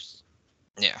 Of course.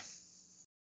 Yeah.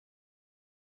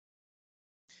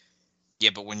 Yeah,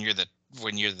 but when you're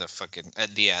the fucking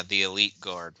the elite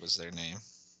guard was their name.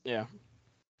 Yeah.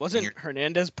 Wasn't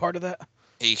Hernandez part of that?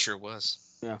 He sure was.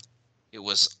 Yeah. It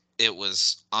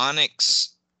was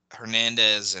Onyx,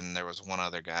 Hernandez, and there was one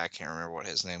other guy. I can't remember what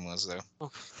his name was, though. Oh,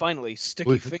 finally,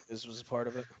 Sticky Fingers was a part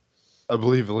of it. I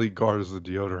believe Elite Guard is the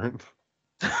deodorant.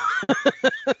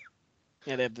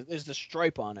 Yeah, there's the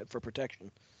stripe on it for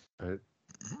protection. Right.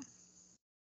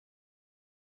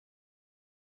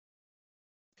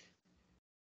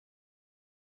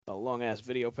 A long-ass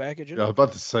video package. Yeah, I was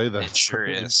about to say that. It sure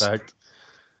is. In fact,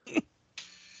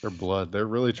 their blood. They're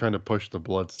really trying to push the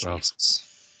blood stuff. Jesus.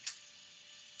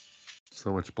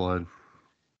 So much blood.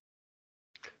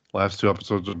 Last 2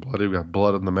 episodes are bloody. We got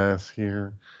blood on the mask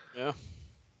here. Yeah.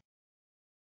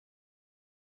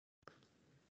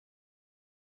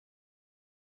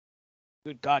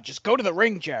 Good God, just go to the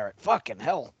ring, Jarrett. Fucking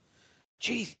hell.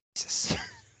 Jesus.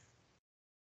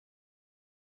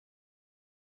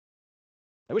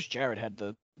 I wish Jarrett had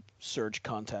the Surge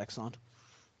contacts on.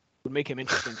 Would make him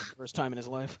interesting for the first time in his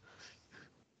life.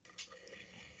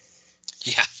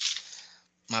 Yeah.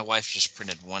 My wife just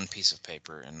printed one piece of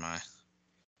paper in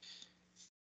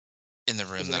the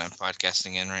room that I'm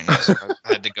podcasting in right now. So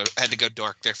I had to go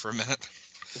dark there for a minute.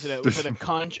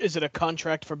 Is it a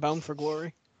contract for Bound for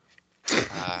Glory?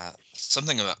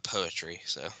 Something about poetry.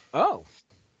 So. Oh.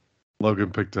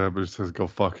 Logan picked it up and says, "Go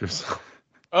fuck yourself."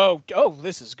 Oh,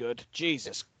 this is good.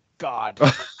 Jesus God.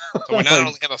 So we not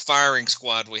only have a firing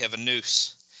squad, we have a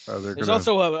noose. There's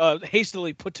also a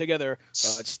hastily put together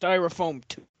styrofoam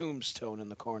tombstone in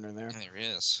the corner there. There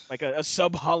is. Like a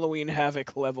sub Halloween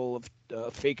Havoc level of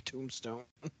fake tombstone.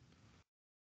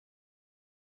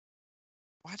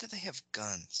 Why do they have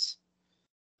guns?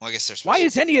 Well, I guess there's. Why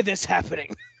is any of this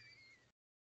happening?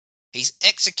 He's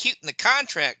executing the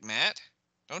contract, Matt.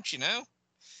 Don't you know?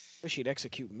 Wish he'd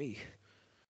execute me.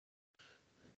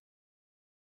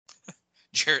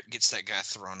 Jarrett gets that guy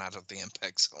thrown out of the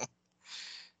impact zone.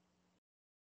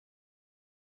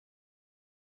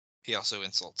 He also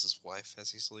insults his wife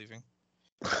as he's leaving.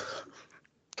 Oh,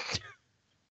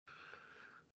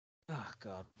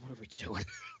 God. What are we doing?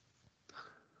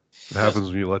 It happens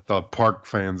when you let the park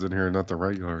fans in here, not the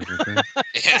regulars. Okay?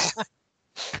 Yeah.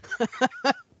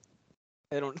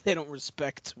 They don't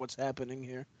respect what's happening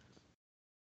here.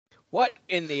 What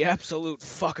in the absolute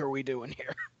fuck are we doing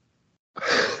here?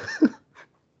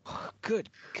 Oh, good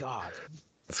God.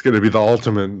 It's going to be the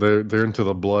ultimate. They're into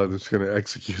the blood. It's going to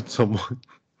execute someone.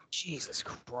 Jesus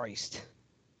Christ.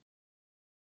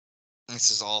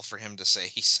 This is all for him to say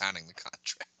he's signing the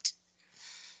contract.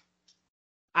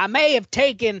 I may have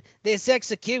taken this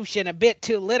execution a bit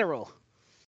too literal.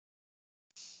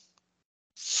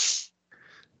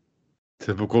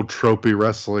 Typical trophy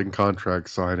wrestling contract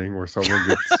signing where someone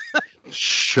gets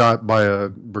shot by a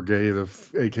brigade of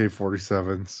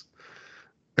AK-47s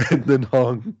and then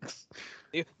hung.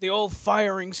 The old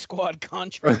firing squad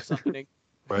contract signing.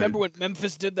 Right. Remember when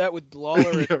Memphis did that with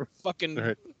Lawler and fucking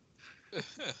Right.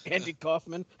 Andy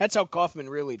Kaufman? That's how Kaufman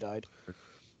really died.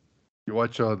 You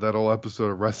watch that old episode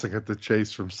of Wrestling at the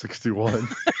Chase from '61.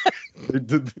 They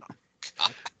did.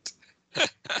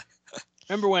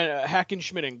 Remember when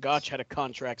Hackenschmidt and Gotch had a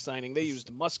contract signing? They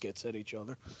used muskets at each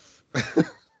other.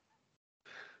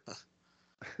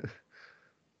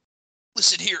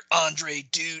 Listen here, Andre,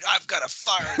 dude. I've got a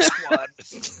firing squad.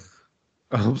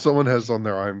 Someone has on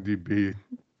their IMDb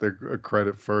their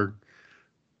credit for,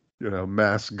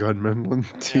 mass gunman when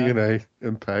TNA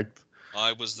Impact.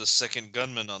 I was the second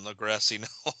gunman on the grassy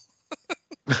knoll.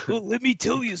 Well, let me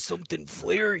tell you something,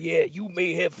 Flair. Yeah, you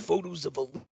may have photos of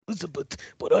Elizabeth,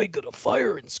 but I got a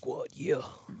firing squad, yeah.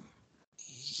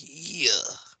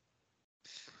 Yeah.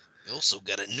 You also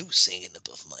got a noose hanging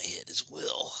above my head as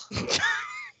well.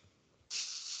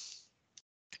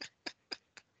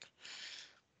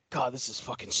 God, this is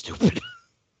fucking stupid.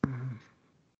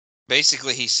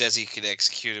 Basically, he says he could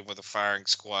execute him with a firing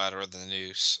squad or the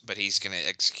noose, but he's going to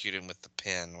execute him with the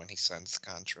pen when he signs the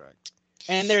contract.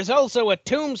 And there's also a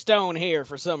tombstone here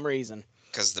for some reason.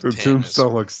 Because the Their pen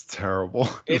tombstone looks terrible.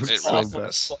 It's so awful.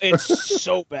 bad. It's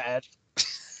so bad.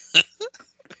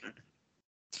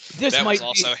 That was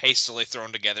also hastily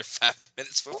thrown together 5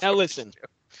 minutes before. Now listen,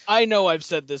 I know I've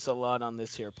said this a lot on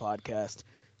this here podcast.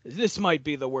 This might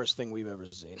be the worst thing we've ever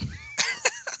seen.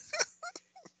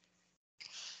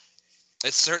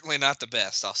 It's certainly not the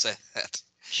best, I'll say that.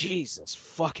 Jesus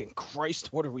fucking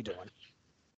Christ, what are we doing?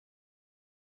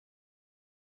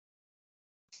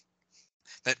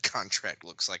 That contract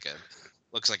looks like a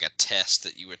test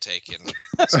that you were taking.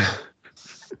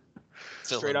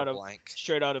 Straight out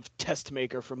of Test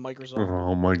Maker from Microsoft.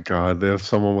 Oh my God! They have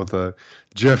someone with a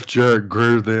Jeff Jarrett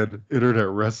greater than internet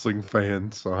wrestling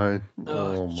fan sign.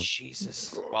 Oh my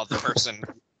Jesus! While the person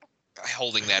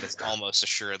holding that is almost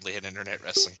assuredly an internet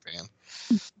wrestling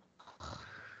fan.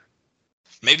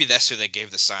 Maybe that's who they gave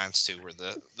the signs to, were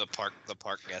the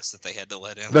park guests that they had to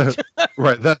let in.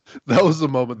 Right. That was the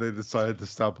moment they decided to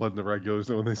stop letting the regulars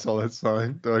know when they saw that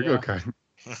sign. They're like, okay.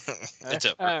 It's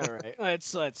over. All right,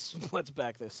 let's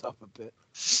back this up a bit.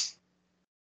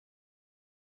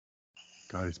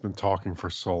 God, he's been talking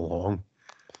for so long.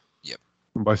 Yep.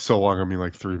 And by so long, I mean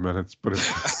like 3 minutes, but it's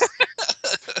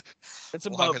It's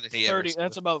about 30.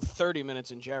 That's about 30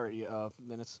 minutes in Jarrett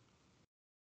minutes.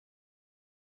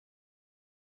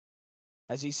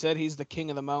 As he said, he's the king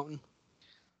of the mountain.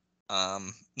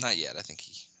 Not yet. I think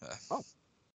he. Oh.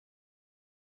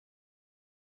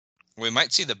 We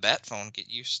might see the bat phone get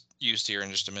used here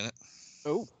in just a minute.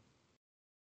 Oh.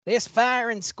 This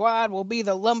firing squad will be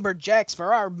the lumberjacks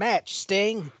for our match,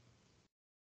 Sting.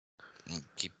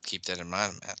 Keep that in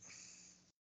mind, Matt.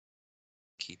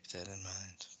 Keep that in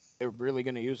mind. They're really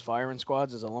going to use firing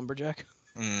squads as a lumberjack?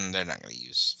 They're not going to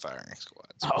use firing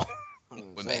squads. Oh.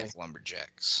 When they have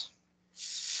lumberjacks.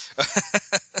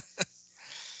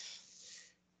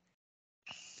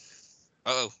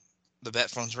 Uh-oh. The bat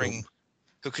phone's ringing.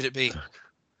 Who could it be?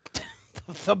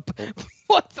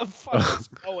 What the fuck is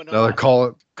going on? now they're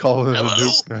calling Hello? the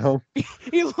Duke now.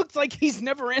 He looks like he's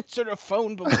never answered a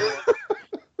phone before.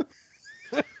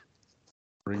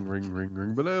 Ring, ring, ring,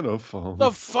 ring, banana phone.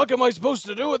 The fuck am I supposed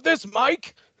to do with this,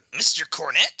 Mike? Mr.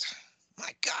 Cornette?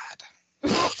 My God.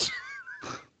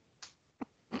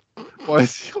 Why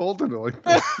is he holding it like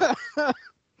that? I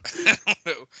don't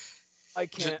know. I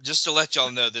can't. Just to let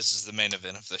y'all know, this is the main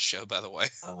event of the show, by the way.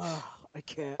 I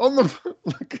can't.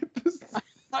 Look at this.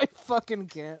 I fucking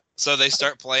can't. So they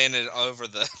start playing it over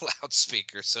the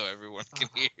loudspeaker so everyone can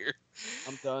hear.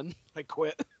 I'm done. I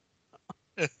quit.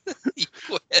 You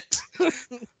quit.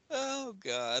 Oh,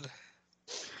 God.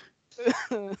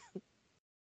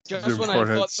 Just Jim when I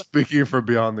Cornette thought speaking from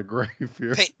beyond the grave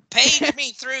here. Page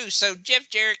me through so Jeff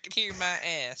Jarrett can hear my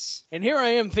ass. And here I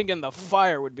am thinking The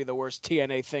Fire would be the worst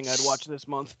TNA thing I'd watch this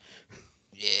month.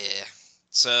 Yeah.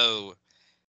 So,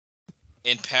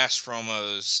 in past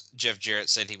promos, Jeff Jarrett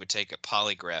said he would take a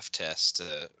polygraph test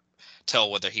to tell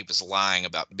whether he was lying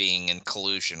about being in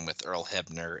collusion with Earl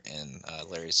Hebner and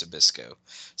Larry Zbyszko.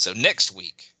 So next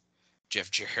week, Jeff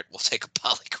Jarrett will take a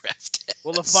polygraph test.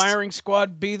 Will the firing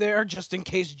squad be there just in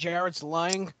case Jarrett's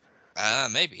lying?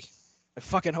 Maybe. I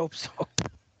fucking hope so.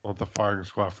 Want the firing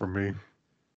squad for me?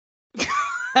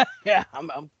 Yeah, I'm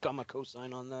a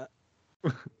cosign on that.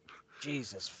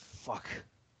 Jesus fuck.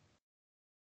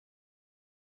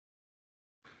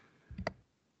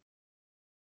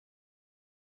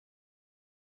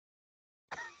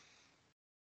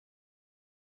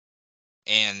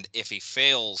 And if he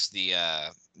fails the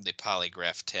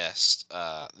polygraph test,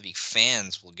 the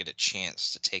fans will get a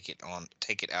chance to take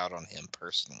it out on him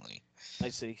personally. I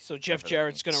see. So Jeff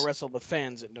Jarrett's gonna wrestle the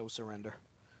fans at No Surrender.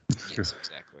 Yes,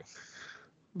 exactly.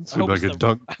 It's gonna be like a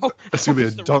dunk. It's gonna be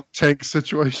a dunk tank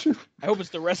situation. I hope it's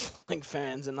the wrestling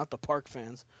fans and not the park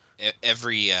fans. If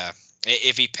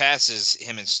he passes,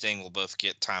 him and Sting will both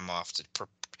get time off to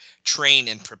train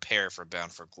and prepare for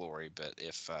Bound for Glory. But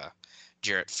if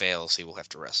Jarrett fails, he will have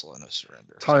to wrestle in No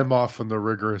Surrender. Time off from the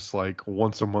rigorous, like,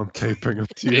 once a month taping of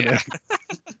TNA. Yeah.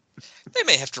 They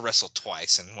may have to wrestle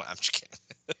twice, and I'm just kidding.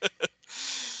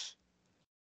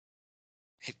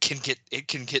 It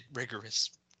can get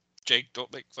rigorous. Jake,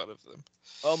 don't make fun of them.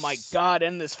 Oh my God!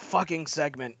 End this fucking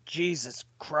segment. Jesus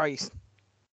Christ!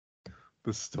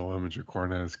 This still image of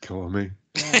Cornette is killing me.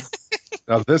 Yeah.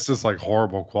 Now this is like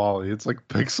horrible quality. It's like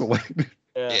pixelated.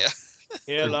 Yeah.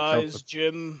 Here lies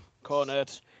Jim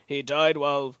Cornette. He died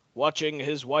while watching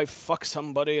his wife fuck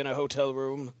somebody in a hotel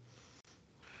room.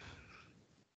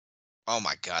 Oh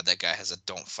my God, that guy has a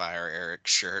 "Don't Fire Eric"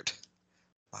 shirt.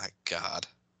 My God.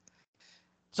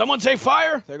 Someone say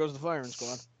fire! There goes the firing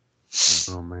squad.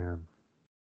 Oh man.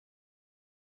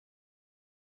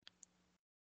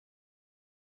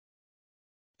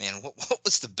 Man, what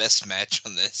was the best match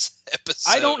on this episode?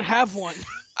 I don't have one.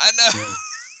 I know.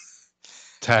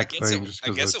 Tag I thing.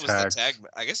 guess it was the tag.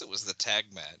 I guess it was the tag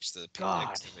match, the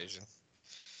PX division.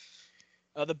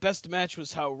 The best match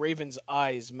was how Raven's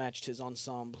eyes matched his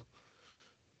ensemble.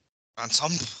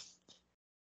 Ensemble.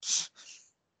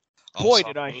 Boy,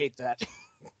 did I hate that.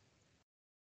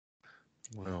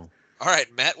 Well. All right,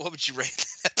 Matt, what would you rate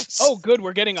that episode? Oh, good.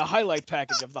 We're getting a highlight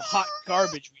package of the hot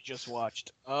garbage we just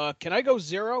watched. Can I go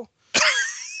 0?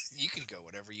 You can go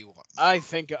whatever you want. I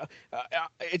think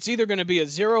it's either going to be a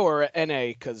 0 or an NA,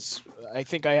 because I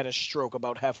think I had a stroke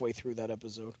about halfway through that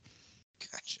episode.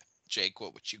 Gotcha. Jake,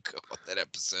 what would you go on that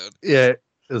episode? Yeah,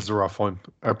 it's a rough one.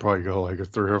 I'd probably go like a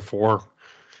 3 or 4.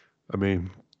 I mean,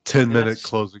 10-minute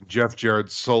closing Jeff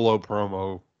Jarrett solo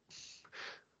promo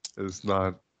is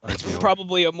not That's ideal.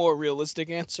 probably a more realistic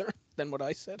answer than what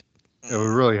I said. Yeah, we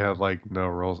really had like no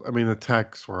roles. I mean, the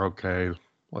attacks were okay,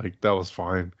 like that was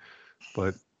fine,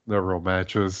 but no real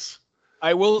matches.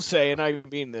 I will say, and I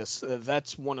mean this,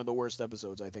 that's one of the worst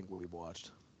episodes I think we've watched.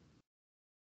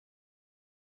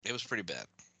 It was pretty bad.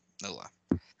 No lie.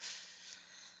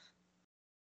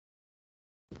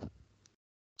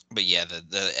 But yeah,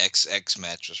 the X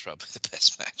match was probably the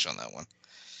best match on that one.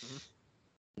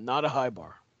 Not a high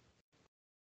bar.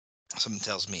 Something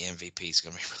tells me MVP is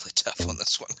going to be really tough on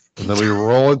this one. And then we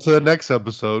roll into the next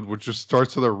episode, which just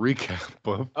starts with a recap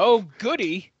of. Oh,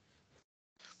 goody.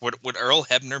 Would Earl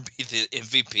Hebner be the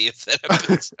MVP of that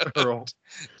episode?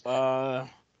 Earl.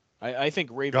 I think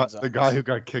Raven's The guy who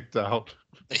got kicked out.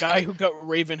 The guy who got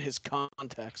Raven his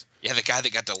contacts. Yeah, the guy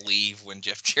that got to leave when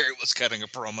Jeff Jarrett was cutting a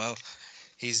promo.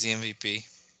 He's the MVP.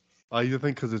 You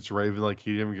think because it's Raven, like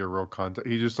he didn't even get real contact.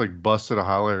 He just like busted a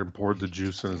highlighter and poured the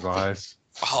juice in his eyes.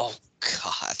 Oh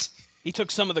God. He took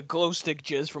some of the glow stick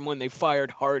jizz from when they fired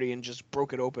Hardy and just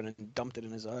broke it open and dumped it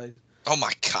in his eyes. Oh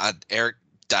my God. Eric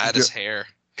dyed his hair.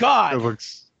 God. It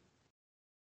looks.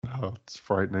 Oh, it's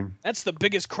frightening. That's the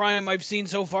biggest crime I've seen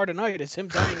so far tonight. Is him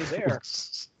dyeing his hair.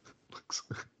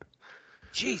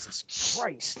 Jesus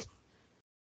Christ.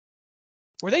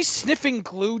 Were they sniffing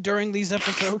glue during these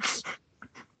episodes?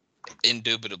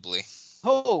 Indubitably.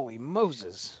 Holy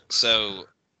Moses. So,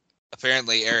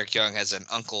 apparently Eric Young has an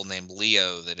uncle named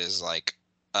Leo that is like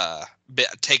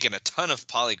taken a ton of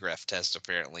polygraph tests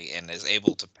apparently and is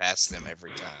able to pass them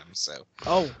every time. So.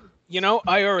 Oh, you know,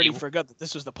 I already forgot that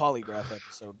this was the polygraph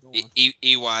episode.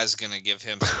 EY is gonna give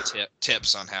him some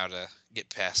tips on how to get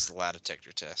past the lie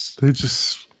detector test. They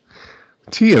just.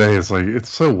 TNA is like, it's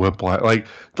so whiplash. Like,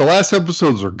 the last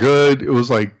episodes are good. It was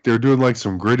like, they're doing like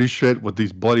some gritty shit with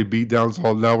these bloody beatdowns.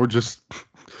 All now we're just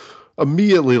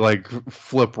immediately like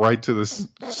flip right to this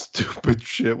stupid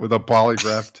shit with a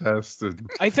polygraph test. And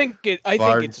I think it's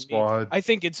squad. me. I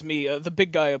think it's me. The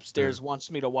big guy upstairs wants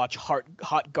me to watch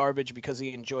hot garbage because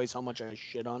he enjoys how much I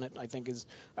shit on it. I think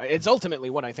it's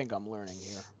ultimately what I think I'm learning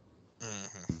here.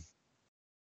 Mm-hmm.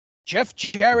 Jeff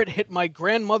Jarrett hit my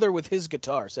grandmother with his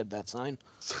guitar, said that sign.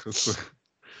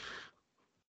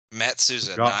 Matt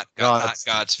Souza, not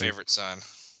God's favorite son.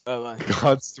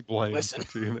 God's to blame. Listen.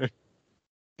 For TNA.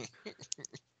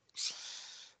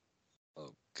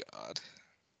 Oh God.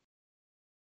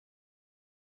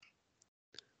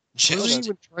 What are they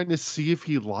even trying to see if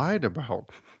he lied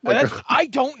about? I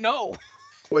don't know.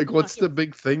 Like, what's the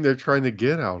big thing they're trying to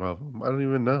get out of him? I don't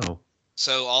even know.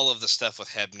 So all of the stuff with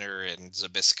Hebner and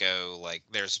Zbyszko, like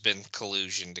there's been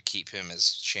collusion to keep him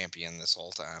as champion this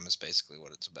whole time. Is basically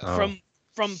what it's about.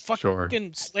 From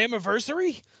fucking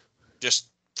Slammiversary? Just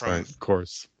from right, of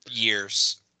course.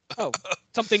 Years. Oh,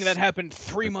 something that happened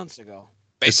 3 months ago.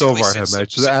 Basically, it's over our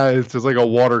match. It's like a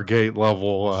Watergate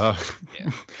level. Yeah.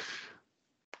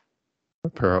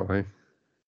 Apparently.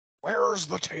 Where's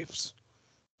the tapes?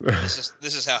 This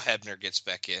is how Hebner gets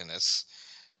back in. It's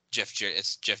Jeff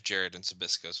Jarrett and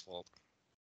Zbyszko's fault.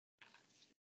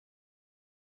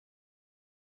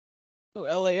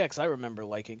 Oh, LAX, I remember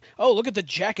liking. Oh, look at the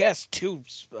Jackass 2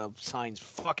 signs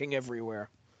fucking everywhere.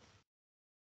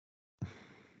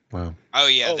 Wow. Oh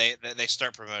yeah, they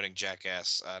start promoting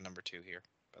Jackass number 2 here,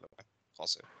 by the way.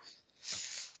 Also,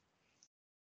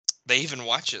 they even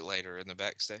watch it later in the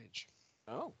backstage.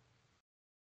 Oh.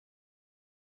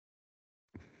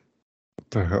 What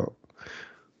the hell?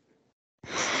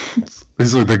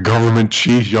 These are the government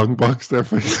cheese young bucks there.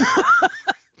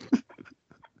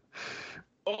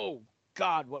 Oh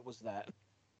God, what was that?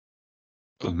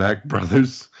 The Mac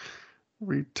Brothers.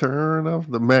 Return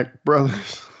of the Mac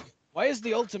Brothers. Why is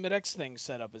the Ultimate X thing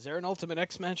set up? Is there an Ultimate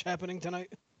X match happening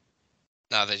tonight?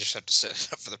 No, they just have to set it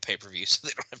up for the pay-per-view, so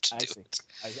they don't have to do it.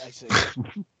 I see.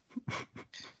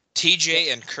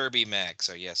 TJ and Kirby Mac.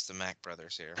 So yes, the Mac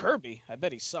brothers here. Kirby? I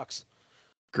bet he sucks.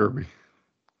 Kirby.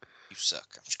 You suck.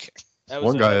 I'm just kidding.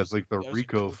 One guy has like the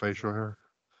Rico facial hair.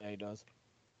 Yeah, he does.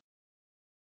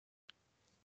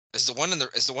 Is the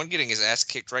one getting his ass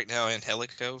kicked right now in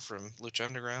Helico from Lucha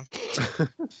Underground? Kind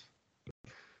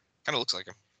of looks like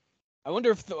him. I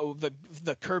wonder if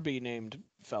the Kirby named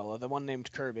fella, the one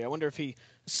named Kirby, I wonder if he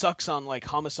sucks on like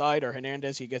Homicide or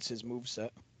Hernandez, he gets his moveset.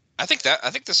 I think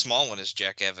the small one is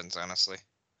Jack Evans, honestly.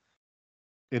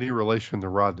 Any relation to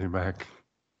Rodney Mac?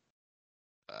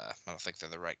 I don't think they're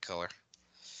the right color.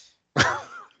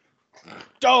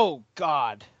 Oh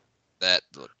God. That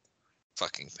looked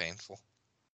fucking painful.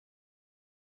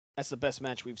 That's the best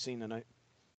match we've seen tonight.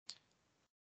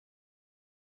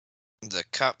 The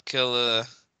cop killer.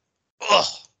 Oh,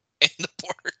 and the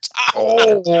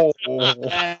Oh,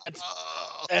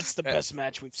 That's the best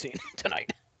match we've seen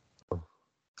tonight.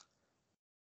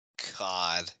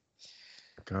 God.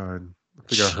 I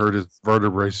think I heard his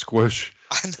vertebrae squish.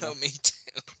 I know, me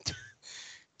too.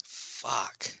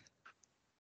 Fuck.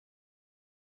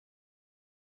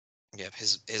 Yep,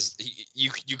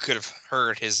 you could have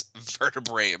heard his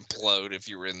vertebrae implode if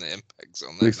you were in the impact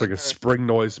zone. Makes like a spring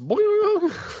noise.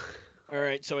 Boing. All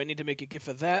right, so I need to make a GIF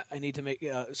of that. I need to make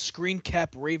screen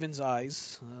cap Raven's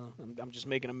eyes. I'm just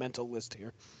making a mental list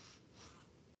here.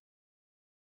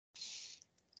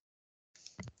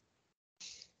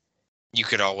 You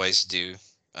could always do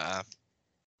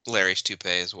Larry's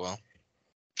toupee as well.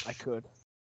 I could.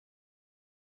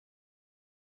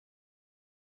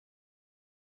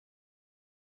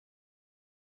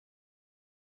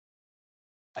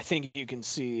 I think you can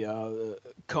see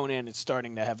Conan is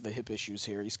starting to have the hip issues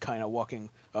here. He's kind of walking,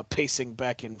 pacing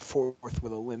back and forth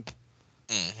with a limp.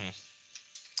 Mm-hmm.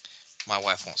 My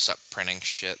wife won't stop printing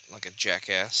shit like a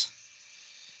jackass.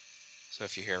 So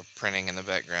if you hear printing in the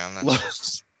background, that's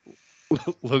just...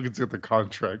 Logan's got the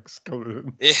contracts coming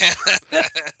in. Yeah.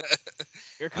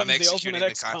 Here comes the Ultimate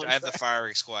X contract. I have the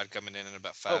firing squad coming in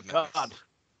about 5 minutes. God.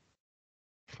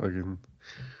 Fucking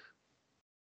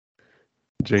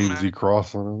James E.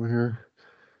 Crosland over here.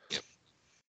 Yep.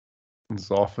 In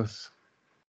his office.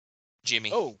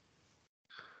 Jimmy. Oh.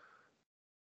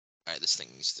 Alright, this thing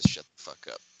needs to shut the fuck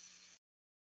up.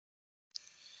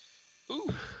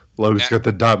 Ooh. Logan's got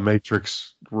the dot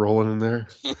matrix rolling in there.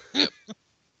 Yep.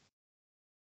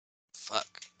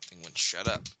 Fuck. Thing wouldn't shut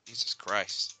up. Jesus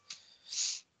Christ.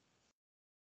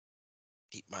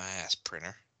 Eat my ass,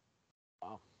 printer.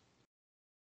 Wow.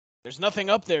 There's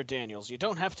nothing up there, Daniels. You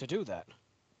don't have to do that.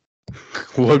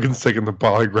 Logan's taking the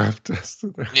polygraph test.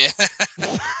 Yeah.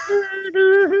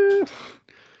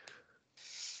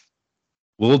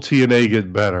 Will TNA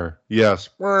get better? Yes.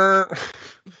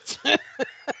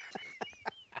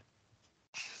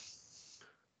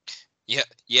 Yeah.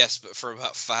 Yes, but for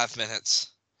about 5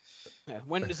 minutes. Yeah,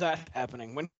 when is that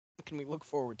happening? When can we look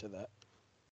forward to that?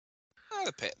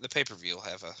 The pay-per-view will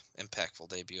have a impactful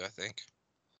debut, I think.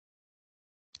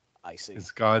 I see. It's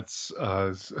God's.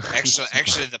 Actually,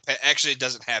 it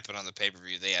doesn't happen on the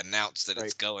pay-per-view. They announced that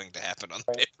it's going to happen on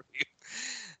the pay-per-view.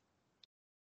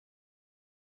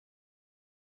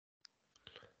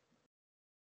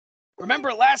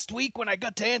 Remember last week when I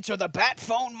got to answer the bat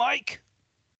phone, Mike?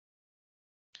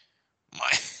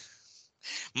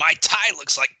 My tie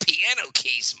looks like piano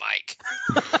keys, Mike.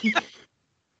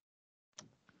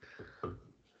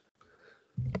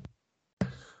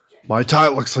 My tie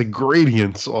looks like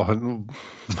gradients on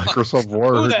Microsoft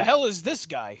Word. Who the hell is this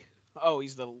guy? Oh,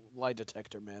 he's the lie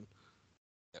detector man.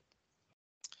 Yep.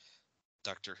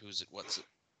 Doctor Who's it? What's it?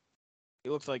 He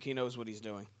looks like he knows what he's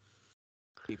doing.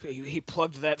 He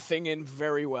plugged that thing in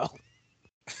very well.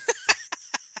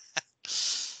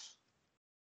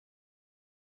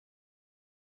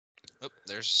 Oh,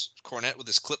 there's Cornette with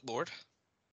his clipboard.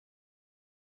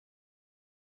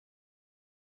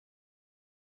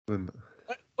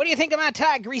 What do you think of my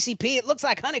tie, Greasy P? It looks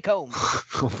like honeycomb.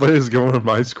 What is going on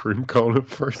ice cream cone at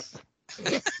first?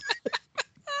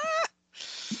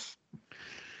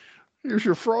 Here's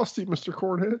your Frosty, Mr.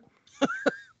 Cornette.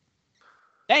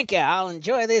 Thank you. I'll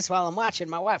enjoy this while I'm watching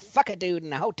my wife fuck a dude in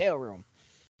the hotel room.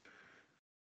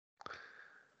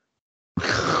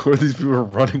 Were these people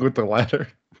running with the ladder?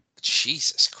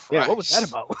 Jesus Christ. Yeah, what was that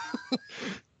about?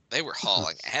 They were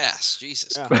hauling ass.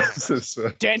 Jesus Yeah. Christ.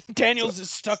 Daniels is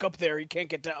stuck up there. He can't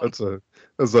get down. That's an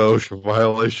OSHA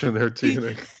violation there,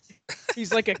 Tina.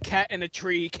 He's like a cat in a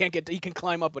tree. He can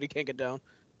climb up, but he can't get down.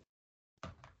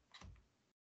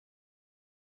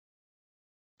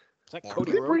 Is that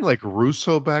Cody Did they Rhodes? bring like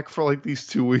Russo back for like these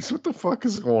 2 weeks? What the fuck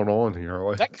is going on here?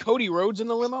 Like, Is that Cody Rhodes in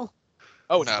the limo?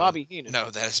 Oh, it's Bobby Heenan. No,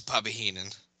 that is Bobby Heenan.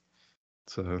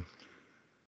 It's a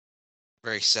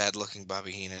very sad-looking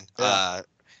Bobby Heenan. Yeah.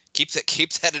 Keep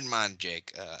that in mind,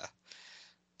 Jake.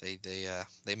 They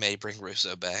may bring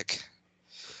Russo back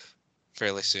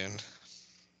fairly soon.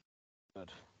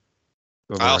 Good.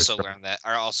 I also learned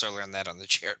that on the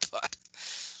Jared pod.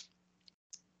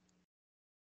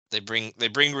 They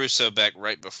bring Russo back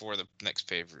right before the next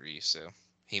pay-per-view, so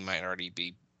he might already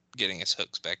be getting his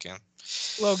hooks back in.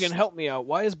 Logan, help me out.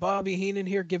 Why is Bobby Heenan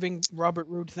here giving Robert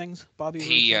Roode things?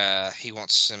 He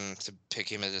wants him to pick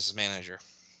him as his manager.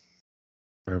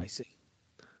 I see.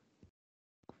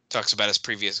 Talks about his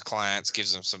previous clients,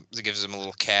 gives him a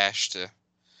little cash to,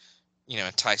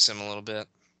 entice him a little bit.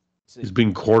 He's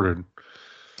being courted.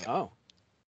 Oh.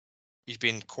 He's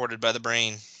being courted by the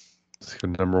brain. It's like a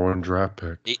 #1 draft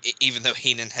pick. Even though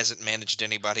Heenan hasn't managed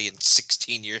anybody in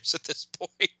 16 years at this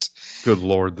point. Good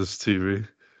Lord, this TV.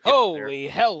 Holy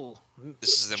hell!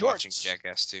 This is them Jorts. watching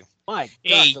Jackass too. My God,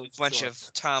 Hey, those bunch jorts.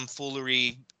 of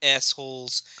tomfoolery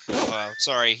assholes.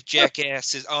 Sorry,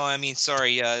 jackasses. Oh, I mean,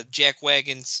 sorry,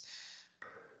 jackwagons.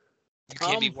 You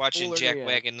can't be watching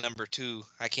Tomfoolery, Jackwagon #2.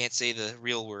 I can't say the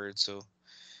real word, so.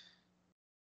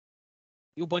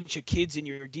 You bunch of kids in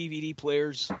your DVD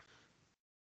players.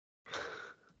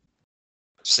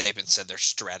 Saban said they're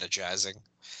strategizing.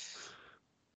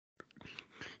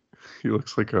 He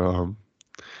looks like a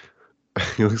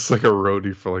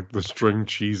roadie for like the string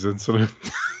cheese incident.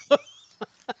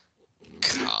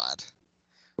 God.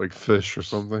 Like Fish or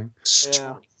something.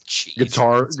 Yeah.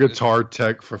 Jeez. Guitar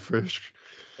tech for Fish.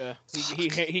 Yeah.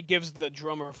 He gives the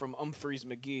drummer from Humphreys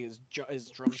McGee his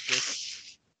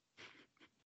drumstick.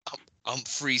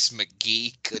 Humphreys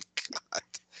McGee. Good God.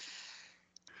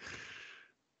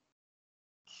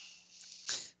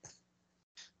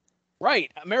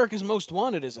 Right. America's Most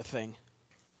Wanted is a thing.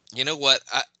 You know what?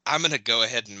 I'm gonna go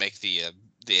ahead and make the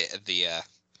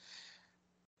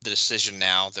decision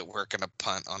now that we're gonna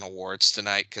punt on awards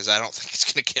tonight because I don't think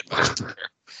it's gonna get much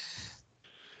better.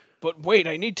 But wait,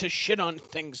 I need to shit on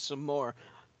things some more.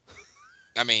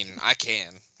 I mean, I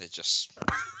can. It just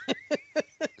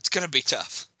it's gonna be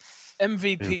tough.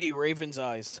 MVP Ravens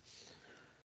Eyes.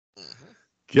 Mm-hmm.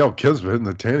 Gail Kismet in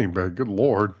the tanning bed. Good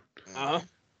Lord. Uh-huh.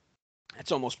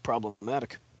 That's almost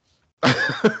problematic.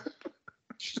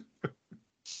 She's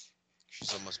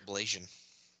almost Blasian.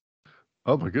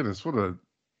 Oh my goodness, what an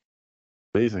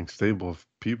amazing stable of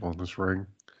people in this ring.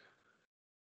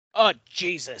 Oh,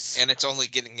 Jesus. And it's only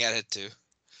getting at it too.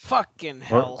 Fucking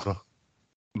hell.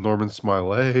 Norman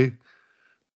Smiley.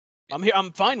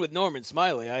 I'm fine with Norman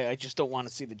Smiley. I just don't want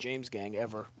to see the James Gang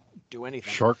ever do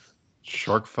anything.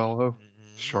 Shark fellow.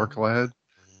 Shark lad.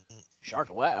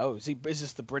 Shark Lad? Oh, is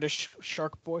this the British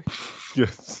Shark Boy?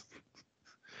 Yes.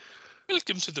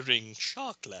 Welcome to the ring,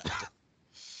 Shark Lad.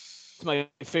 It's my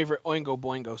favorite Oingo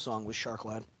Boingo song was Shark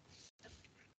Lad.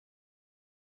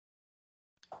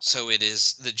 So it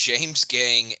is the James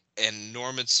Gang and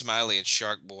Norman Smiley and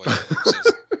Shark Boy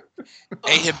versus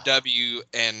AMW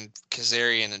and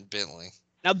Kazarian and Bentley.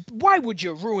 Now, why would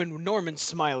you ruin Norman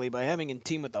Smiley by having him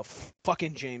team with the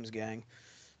fucking James Gang?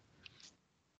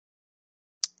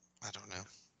 I don't know.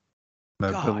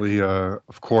 Matt Bentley,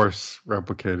 of course,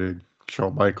 replicated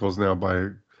Shawn Michaels now by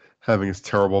having his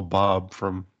terrible Bob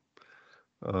from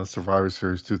Survivor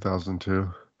Series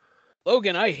 2002.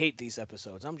 Logan, I hate these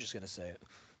episodes. I'm just going to say it.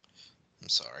 I'm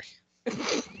sorry.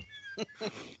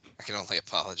 I can only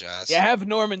apologize. You have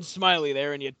Norman Smiley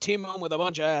there, and you team him with a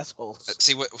bunch of assholes.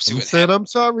 See what said, I'm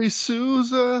sorry,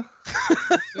 Souza.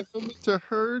 I didn't mean to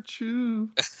hurt you.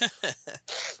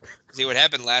 See what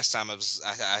happened last time. I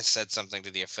said something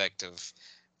to the effect of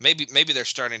maybe they're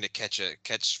starting to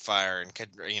catch fire and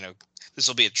this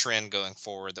will be a trend going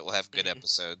forward that will have good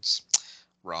episodes.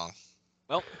 Wrong.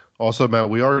 Well. Also, Matt,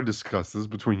 we already discussed this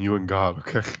between you and God.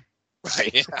 Okay.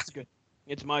 Right. Yeah. That's good.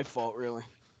 It's my fault, really.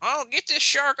 Oh, get this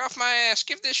shark off my ass.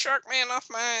 Give this shark man off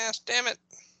my ass. Damn it.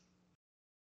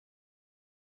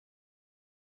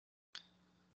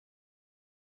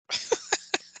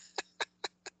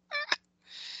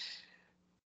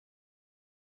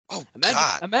 Oh,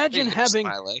 God. Imagine having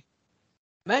Smiley.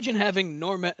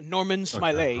 Norman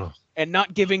Smiley and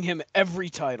not giving him every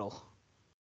title.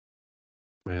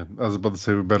 Man, I was about to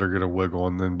say we better get a wiggle,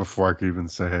 and then before I could even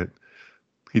say it,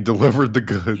 he delivered the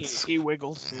goods. He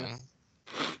wiggled. Mm-hmm. Yeah.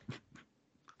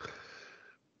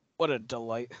 What a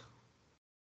delight.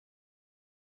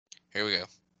 Here we go.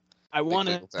 I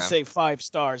wanted to say 5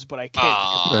 stars, but I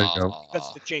can't. There you go.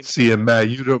 That's the James. See, and Matt,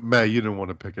 you didn't want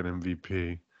to pick an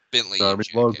MVP. Bentley. No, I mean,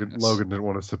 Logan didn't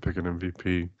want us to pick an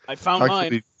MVP. I found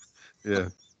mine. Yeah.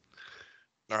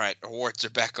 All right, awards are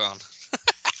back on.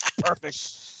 Perfect.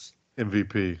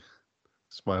 MVP.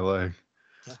 Smiley.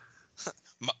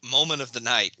 Moment of the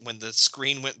night when the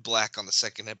screen went black on the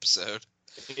second episode.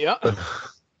 Yeah.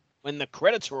 When the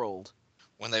credits rolled.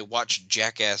 When they watched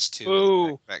Jackass 2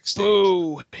 Boo. backstage.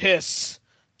 Boo. Piss.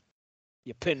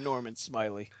 You pin Norman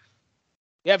Smiley.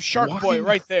 You have Shark Boy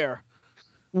right there.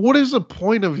 What is the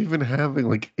point of even having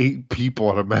like 8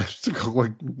 people at a match to go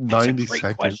like 90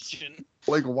 seconds? Question.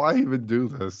 Like, why even do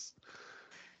this?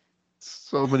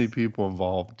 So many people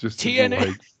involved. Just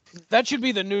TNA. That should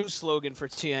be the new slogan for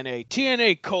TNA.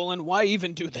 TNA : why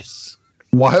even do this?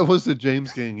 Why was the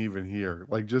James Gang even here?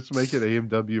 Like, just make it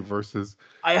AMW versus.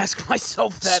 I ask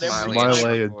myself that every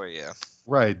Smiley time. Yeah.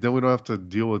 Right. Then we don't have to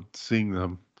deal with seeing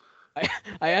them.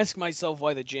 I ask myself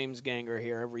why the James Gang are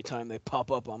here every time they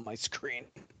pop up on my screen.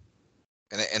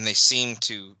 And they seem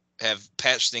to have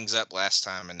patched things up last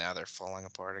time, and now they're falling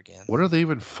apart again. What are they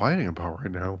even fighting about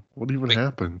right now? What even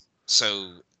happened?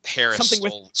 So Harris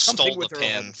Something stole with the her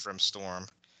pin head. from Storm.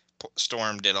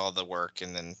 Storm did all the work,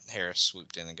 and then Harris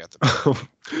swooped in and got the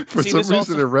pin. For See, some this reason,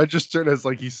 also- it registered as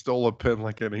like he stole a pin,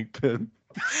 like an ink pin.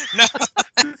 No.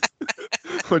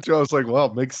 Which I was like, well,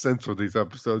 it makes sense with these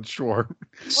episodes. Sure,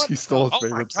 he stole his Oh my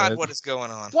favorite God, pen. what is going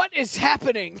on? What is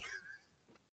happening?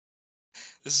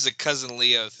 This is a cousin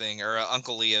Leo thing, or an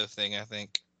Uncle Leo thing, I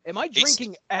think. Am I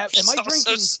drinking? He's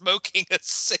also smoking a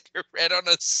cigarette on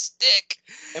a stick.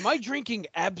 Am I drinking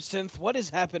absinthe? What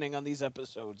is happening on these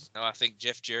episodes? No, I think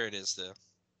Jeff Jarrett is though.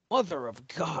 Mother of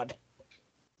God!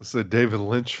 This is a David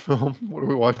Lynch film. What are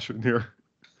we watching here?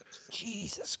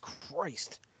 Jesus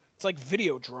Christ! It's like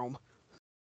Videodrome.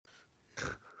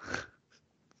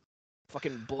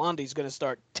 Fucking Blondie's gonna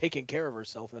start taking care of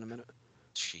herself in a minute.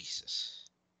 Jesus.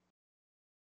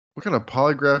 What kind of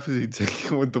polygraph is he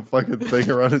taking with the fucking thing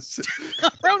around his?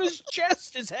 Around his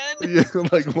chest, his head. Yeah,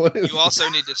 like what is? You also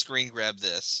need to screen grab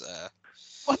this.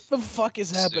 What the fuck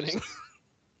is happening?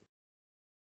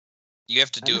 You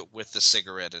have to do it with the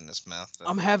cigarette in his mouth, though.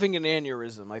 I'm having an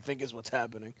aneurysm, I think is what's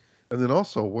happening. And then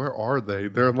also, where are they?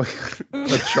 They're in like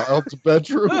a child's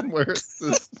bedroom. Where is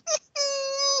this?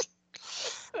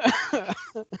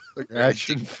 Like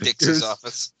action Dix's figures.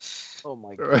 office. Oh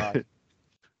my God. Right.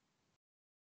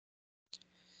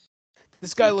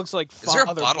 This guy looks like Is there a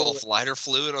Father bottle Bullet. of lighter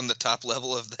fluid on the top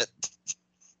level of that?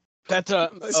 That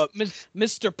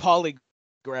Mr.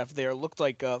 Polygraph there looked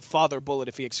like Father Bullet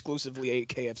if he exclusively ate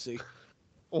KFC.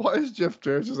 Why is Jeff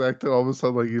Jarrett just acting all of a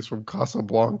sudden like he's from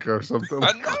Casablanca or something?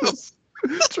 I know.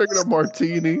 Drinking a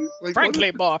martini. Like,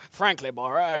 Frankly,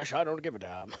 Ash, I don't give a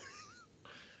damn.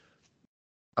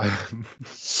 I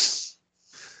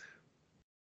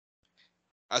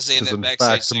was saying This is that in backstage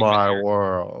fact segment my here.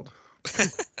 world.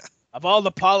 Of all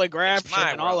the polygraphs It's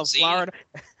my in all world, of see? Florida,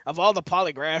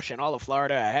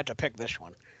 I had to pick this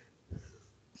one.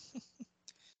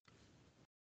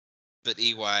 But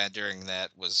EY during that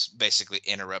was basically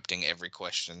interrupting every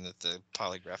question that the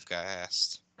polygraph guy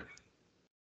asked.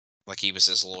 Like he was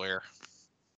his lawyer.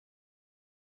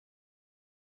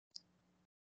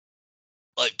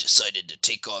 I've decided to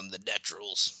take on the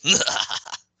Naturals.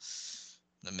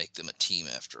 To make them a team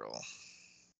after all.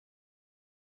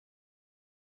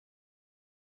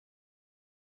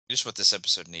 Just what this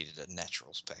episode needed, a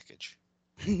Naturals package.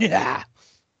 Yeah.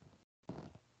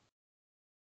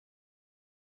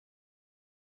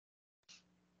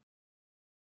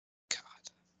 God.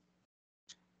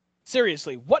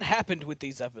 Seriously, what happened with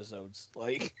these episodes?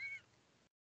 Like,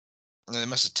 They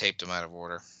must have taped them out of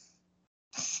order.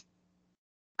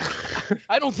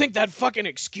 I don't think that fucking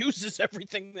excuses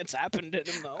everything that's happened in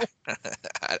them, though.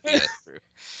 Yeah, that's true.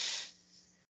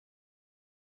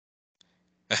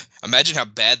 Imagine how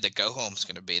bad the go home's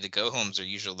going to be. The go homes are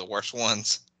usually the worst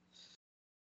ones.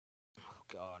 Oh,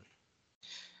 God.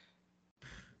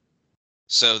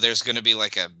 So there's going to be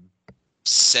like a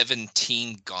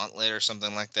 17 gauntlet or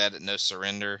something like that at No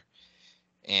Surrender.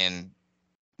 And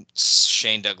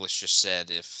Shane Douglas just said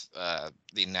if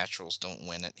the Naturals don't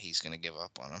win it, he's going to give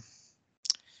up on them.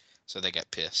 So they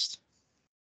got pissed.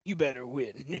 You better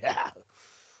win. Yeah.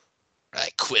 I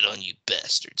quit on you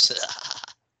bastards.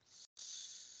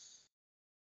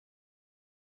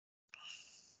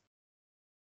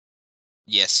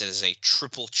 Yes, it is a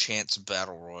triple chance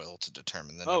battle royal to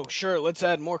determine the Oh, number. sure. Let's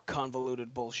add more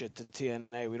convoluted bullshit to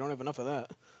TNA. We don't have enough of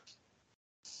that.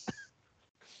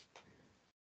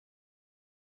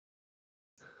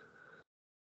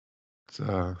 It's,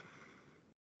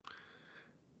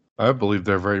 I believe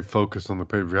they're very focused on the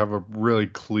pay-per-view. Have a really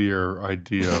clear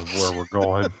idea of where we're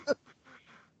going.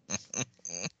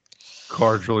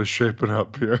 Card's really shaping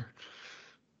up here.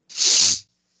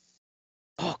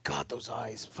 Oh, God, those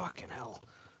eyes. Fucking hell.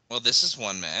 Well, this is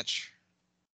one match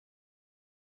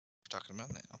we're talking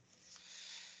about now.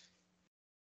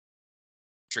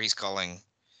 Sure he's calling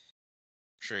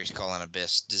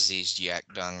Abyss diseased yak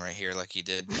dung right here like he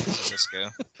did Cisco.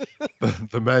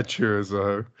 The match here is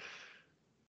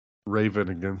Raven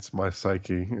against my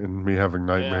psyche and me having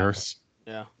nightmares.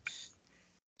 Yeah.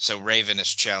 So Raven is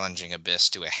challenging Abyss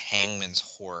to a Hangman's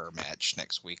Horror match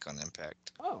next week on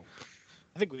Impact. Oh.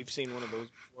 I think we've seen one of those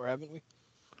before, haven't we?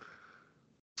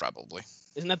 Probably.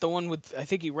 Isn't that the one with, I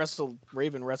think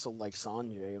Raven wrestled like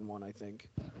Sanjay in one, I think.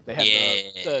 They had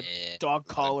the dog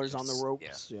collars on the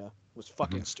ropes. Yeah. It was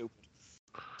fucking stupid.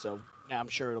 So, yeah, I'm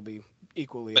sure it'll be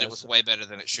equally But it awesome. was way better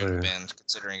than it should have been,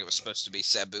 considering it was supposed to be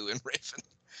Sabu and Raven.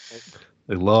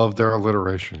 They love their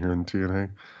alliteration here in TNA.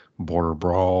 Border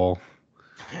Brawl.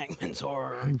 Hangman's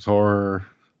Horror. Hangman's Horror.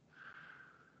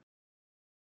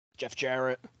 Jeff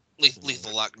Jarrett.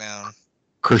 Lethal Lockdown.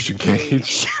 Christian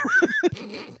Cage.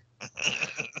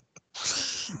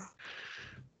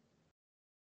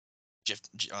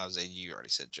 You already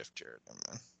said Jeff Jarrett. Never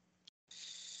mind.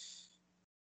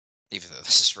 Even though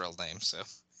this is his real name, so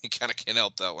he kind of can't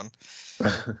help that one.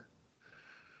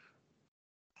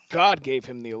 God gave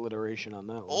him the alliteration on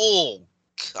that one. Oh,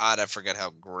 God, I forgot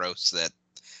how gross that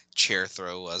chair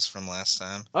throw was from last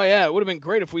time. Oh, yeah, it would have been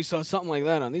great if we saw something like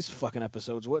that on these fucking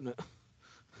episodes, wouldn't it?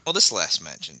 Well, this last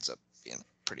match ends up being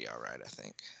pretty all right, I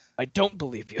think. I don't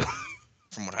believe you.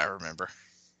 From what I remember.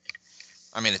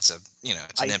 I mean, it's an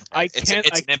Impact. It's an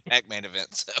Impact main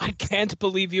event. So. I can't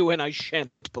believe you, and I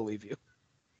shan't believe you.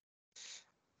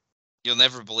 You'll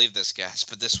never believe this, guys,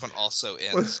 but this one also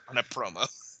ends on a promo.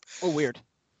 Oh, weird.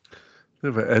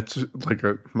 It's like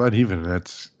not even an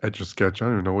etch a sketch. I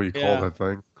don't even know what you call that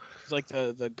thing. It's like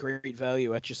the great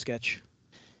value etch a sketch.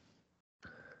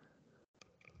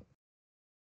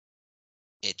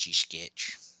 Etchy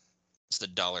sketch. It's the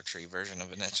Dollar Tree version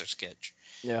of an etch a sketch.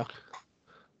 Yeah.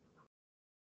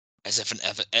 As if an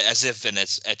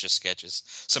etch a sketch is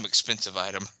some expensive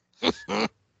item.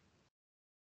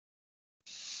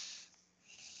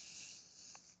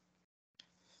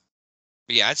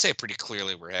 But yeah, I'd say pretty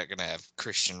clearly we're going to have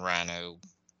Christian Rhino.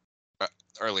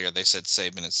 Earlier they said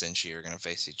Saban and Senshi are going to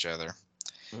face each other.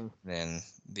 Then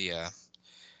the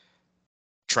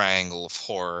triangle of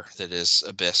horror that is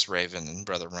Abyss, Raven, and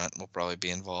Brother Runt will probably be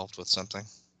involved with something.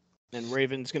 And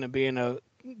Raven's going to be in a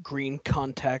green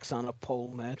contacts on a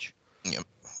pole match. Yep.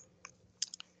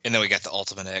 And then we got the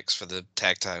Ultimate X for the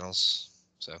tag titles.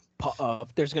 So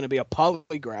there's going to be a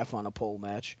polygraph on a pole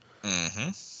match. Mm-hmm.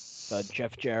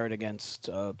 Jeff Jarrett against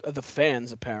the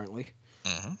fans, apparently.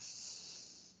 Mm-hmm.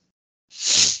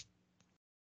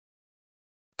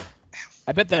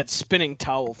 I bet that spinning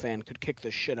towel fan could kick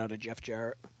the shit out of Jeff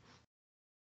Jarrett.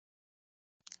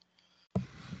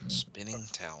 Spinning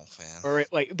towel fan. Or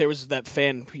like there was that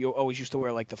fan who always used to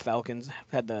wear like the Falcons,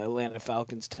 had the Atlanta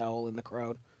Falcons towel in the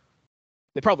crowd.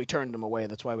 They probably turned him away.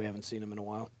 That's why we haven't seen him in a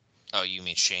while. Oh, you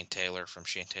mean Shane Taylor from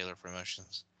Shane Taylor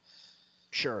Promotions?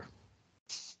 Sure.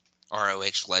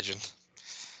 ROH legend.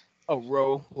 Oh,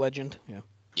 Row legend. Yeah.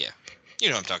 Yeah. You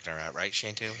know what I'm talking about, right,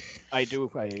 Shane Taylor? I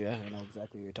do. I know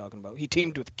exactly what you're talking about. He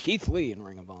teamed with Keith Lee in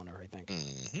Ring of Honor, I think.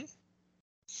 Mm-hmm.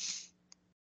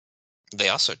 They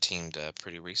also teamed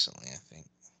pretty recently,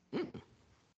 I think.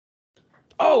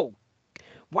 Oh!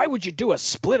 Why would you do a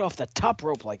split off the top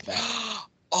rope like that?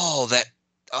 Oh,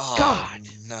 God!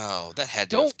 No, that had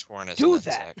to have torn his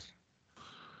nutsack.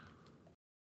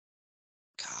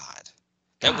 God.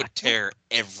 That would tear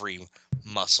every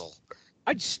muscle.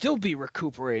 I'd still be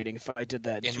recuperating if I did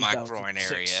that in my groin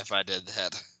area if I did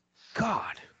that.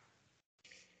 God.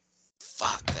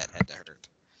 Fuck, that had to hurt.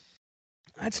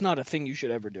 That's not a thing you should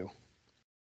ever do.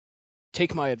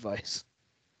 Take my advice.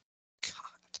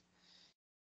 God.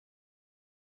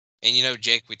 And you know,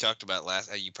 Jake, we talked about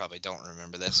you probably don't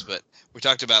remember this, but we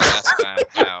talked about last time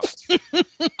how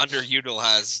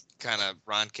underutilized kind of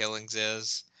Ron Killings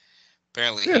is.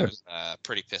 Apparently he was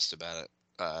pretty pissed about it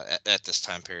at this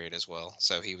time period as well.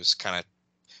 So he was kind of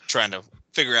trying to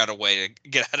figure out a way to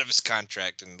get out of his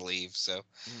contract and leave. So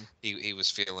he was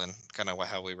feeling kind of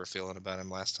how we were feeling about him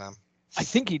last time. I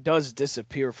think he does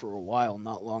disappear for a while,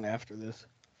 not long after this.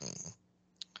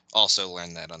 Also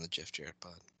learned that on the Jeff Jarrett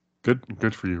pod.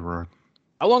 Good for you, Ron.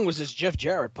 How long was this Jeff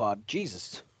Jarrett pod?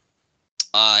 Jesus.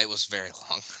 It was very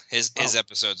long. His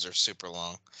episodes are super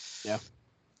long. Yeah.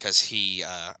 Because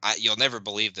you'll never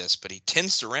believe this, but he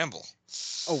tends to ramble.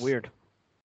 Oh, weird.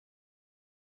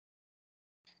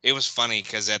 It was funny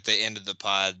because at the end of the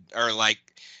pod, or like,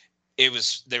 they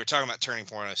were talking about Turning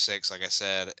Point 06, like I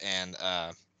said, and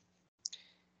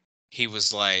he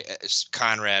was like,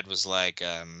 Conrad was like,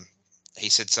 he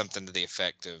said something to the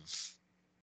effect of,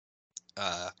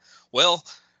 well,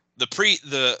 the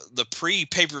pre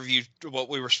pay-per-view, what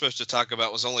we were supposed to talk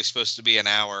about was only supposed to be an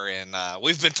hour, and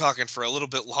we've been talking for a little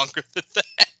bit longer than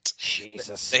that.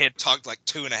 Jesus. They had talked like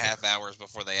 2.5 hours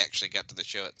before they actually got to the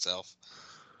show itself.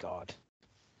 God.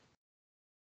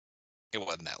 It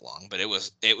wasn't that long, but it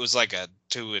was like a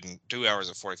 2 hours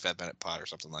and 45-minute pod or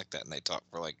something like that, and they talked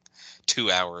for like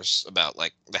 2 hours about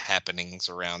like the happenings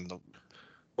around the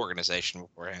organization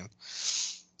beforehand.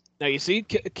 Now, you see,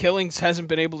 Killings hasn't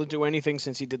been able to do anything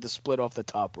since he did the split off the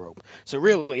top rope. So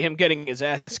really, him getting his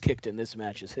ass kicked in this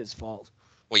match is his fault.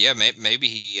 Well, yeah, maybe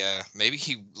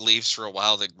he leaves for a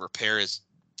while to repair his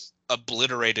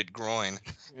obliterated groin.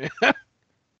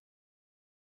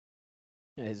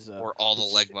 Or all the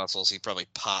leg muscles he probably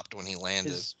popped when he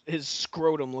landed. His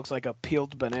scrotum looks like a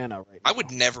peeled banana right now. I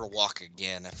would never walk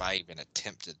again if I even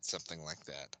attempted something like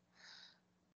that.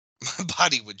 my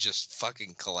body would just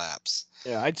fucking collapse.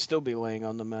 Yeah, I'd still be laying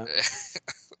on the mat.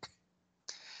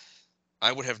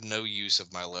 I would have no use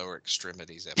of my lower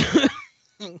extremities after that.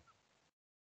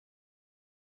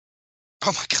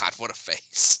 Oh my god, what a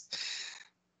face.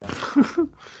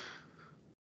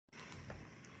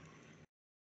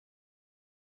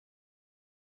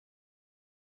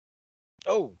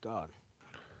 Oh God.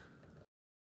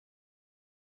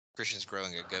 Christian's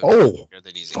growing a goatee. Oh,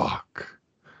 That he's fuck.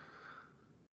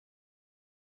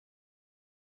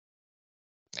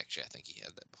 Actually, I think he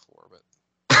had that before, but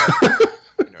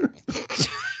you know what I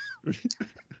mean.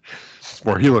 It's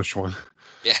more heelish one.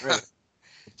 Yeah. Right.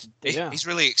 Yeah. He's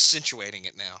really accentuating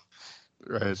it now.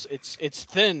 Right. It's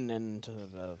thin and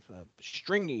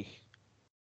stringy.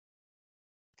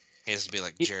 He has to be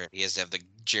like Jarrett. He has to have the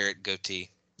Jarrett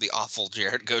goatee. The awful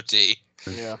Jarrett goatee.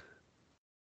 Yeah.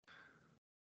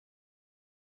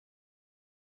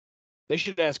 They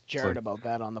should ask Jared about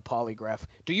that on the polygraph.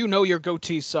 Do you know your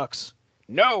goatee sucks?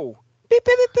 No. Beep,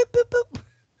 beep, beep, beep, beep, beep.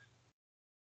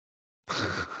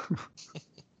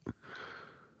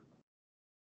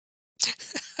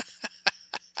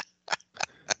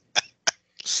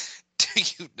 Do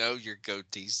you know your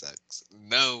goatee sucks?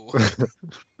 No.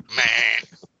 Man.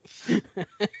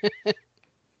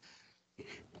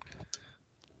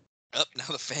 Now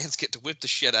the fans get to whip the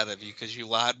shit out of you because you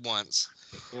lied once.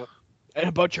 Yep. And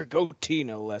about your goatee,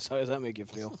 no less. How does that make you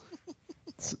feel?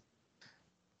 It's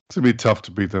gonna be tough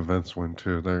to beat the Vince win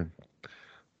too.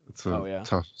 It's a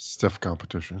tough, stiff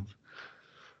competition.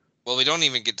 Well, we don't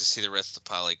even get to see the rest of the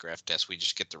polygraph test. We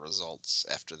just get the results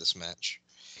after this match.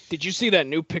 Did you see that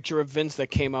new picture of Vince that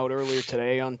came out earlier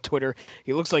today on Twitter?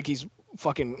 He looks like he's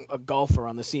fucking a golfer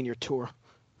on the senior tour.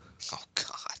 Oh,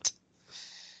 God.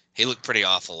 He looked pretty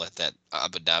awful at that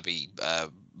Abu Dhabi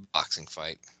boxing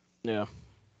fight. Yeah.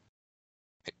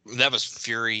 That was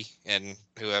Fury and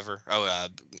whoever. Oh,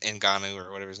 Ngannou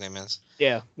or whatever his name is.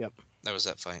 Yeah, yep. That was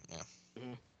that fight, yeah.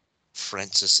 Mm-hmm.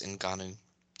 Francis Ngannou,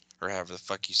 or however the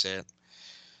fuck you say it.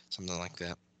 Something like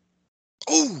that.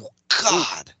 Oh,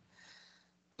 God! That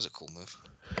was a cool move.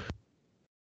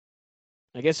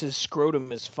 I guess his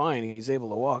scrotum is fine. He's able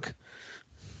to walk.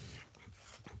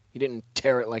 He didn't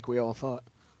tear it like we all thought.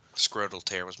 Scrotal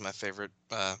Tear was my favorite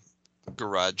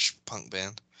garage punk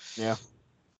band. Yeah.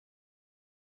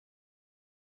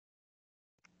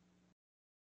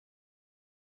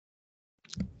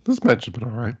 This match has been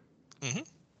all right.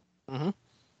 Mm-hmm. Mm-hmm.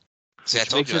 See, I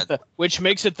told you. Which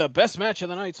makes it the best match of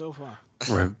the night so far.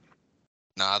 Right.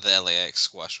 Nah, the LAX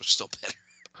squash was still better.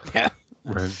 Yeah.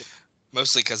 Right.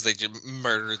 Mostly because they just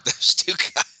murdered those two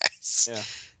guys. Yeah.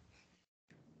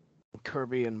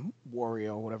 Kirby and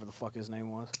Wario, whatever the fuck his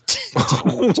name was.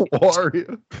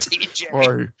 Wario.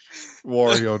 TJ.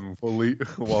 Wario and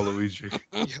Waluigi.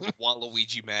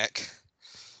 Waluigi Mac.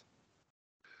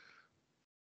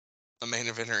 A main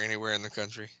eventer anywhere in the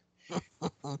country.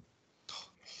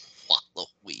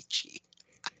 Waluigi.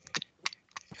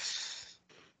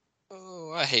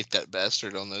 Oh, I hate that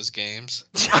bastard on those games.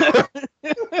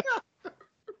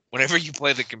 Whenever you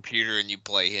play the computer and you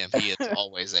play him, he is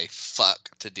always a fuck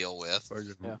to deal with.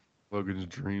 Yeah. Logan's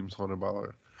dreams haunted by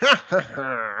it.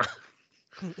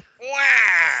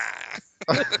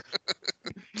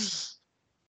 Son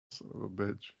of a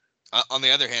bitch. On the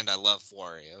other hand, I love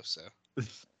Wario, so.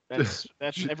 That's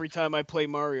every time I play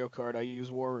Mario Kart, I use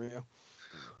Wario.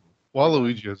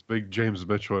 Waluigi has big James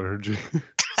Mitchell energy.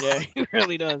 Yeah, he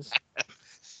really does.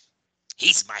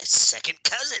 He's my second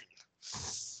cousin.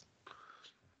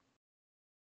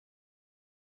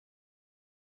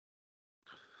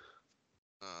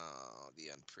 Oh, the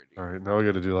unpretty. All right, now we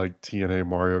got to do like TNA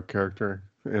Mario character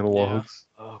analogs.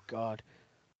 Yeah. Oh God.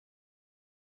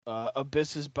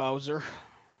 Abyss is Bowser.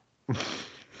 God.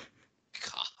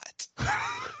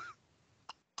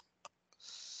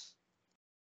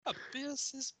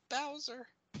 Abyss is Bowser.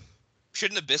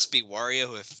 Shouldn't Abyss be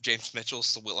Wario if James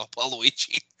Mitchell's the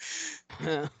Waluigi?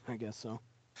 I guess so.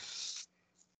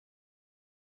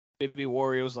 Maybe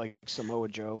Wario's like Samoa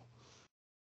Joe.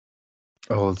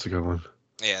 Oh, that's a good one.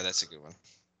 Yeah, that's a good one.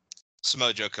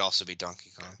 Samoa Joe could also be Donkey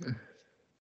Kong.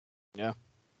 Yeah.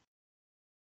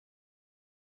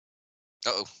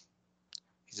 Uh-oh.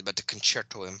 He's about to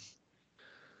concerto him.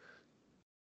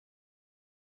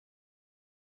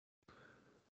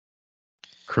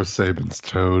 Chris Sabin's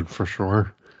Toad for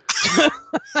sure.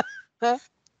 Yeah,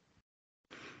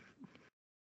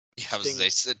 I was gonna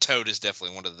say Toad is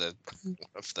definitely one of the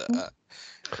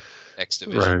X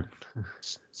division. Right.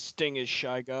 Sting is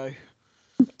Shy Guy.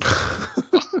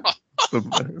 The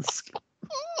mask.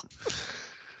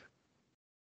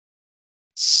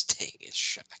 Sting is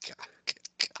Shy Guy.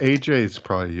 Good AJ's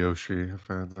probably Yoshi. If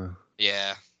I had to...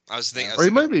 Yeah, I was thinking. Or he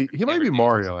might be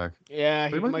Mario. Actually. Yeah,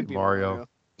 he might be Mario.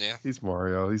 Yeah, he's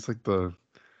Mario. He's like the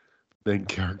main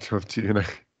character of TNA.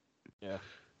 Yeah.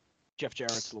 Jeff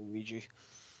Jarrett's Luigi.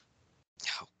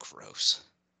 Oh, gross.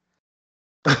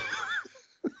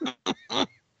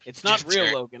 It's not Jeff real,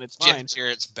 Jarrett- Logan. It's Jeff fine.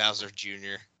 Jarrett's Bowser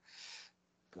Jr.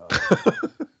 Oh,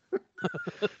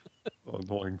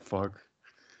 annoying fuck.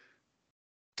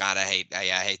 God, I hate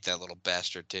that little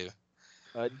bastard too.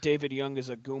 David Young is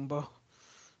a Goomba.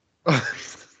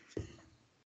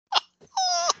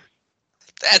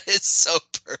 That is so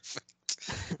perfect.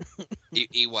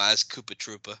 EY's Koopa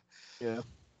Troopa. Yeah.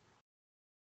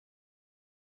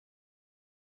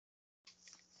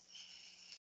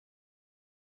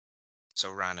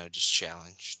 So Rhino just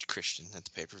challenged Christian at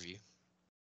the pay-per-view.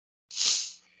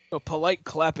 A polite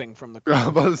clapping from the I'm crowd.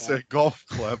 about to say golf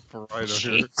clap for Rhino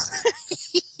here.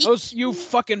 Those you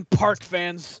fucking Park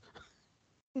fans.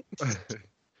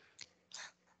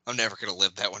 I'm never gonna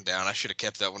live that one down. I should have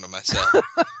kept that one to myself.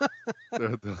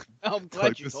 I'm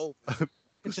glad you told.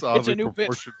 This It's oddly a new bit.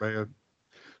 proportioned man.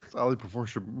 This oddly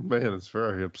proportioned man is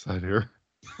very upset here.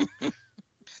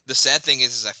 The sad thing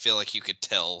is I feel like you could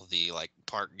tell the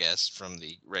park guests from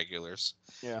the regulars.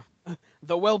 Yeah.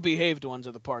 The well-behaved ones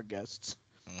are the Park guests.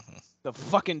 Mm-hmm. The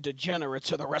fucking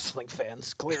degenerates are the wrestling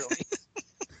fans, clearly.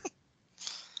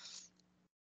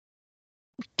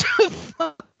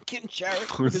 Fucking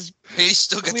Jarrett with his He's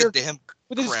still got Clear- the damn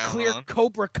with his crown clear on.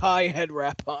 Cobra Kai head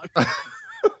wrap on.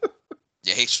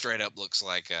 Yeah, he straight up looks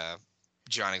like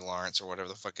Johnny Lawrence or whatever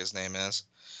the fuck his name is.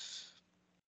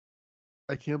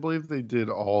 I can't believe they did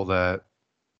all that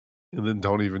and then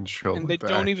don't even show And like, they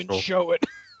the don't even actual- show it.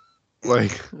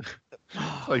 like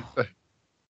like that.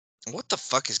 What the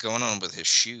fuck is going on with his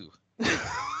shoe?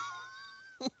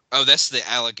 Oh, that's the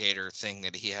alligator thing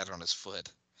that he had on his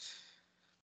foot.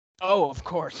 Oh, of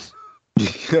course.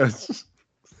 Yes.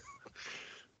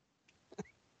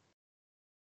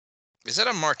 Is that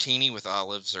a martini with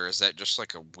olives, or is that just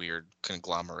like a weird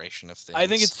conglomeration of things? I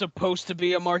think it's supposed to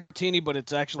be a martini, but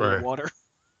it's actually Right. water.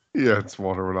 Yeah, it's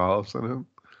water with olives in it.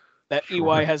 That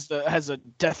Sure. EY has a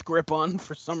death grip on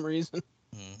for some reason.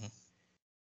 Mm-hmm.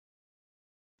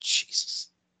 Jesus.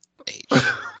 H.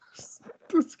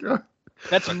 This guy.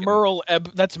 That's Fucking- Merle.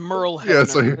 That's Merle. Yeah,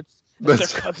 so Hebner. That's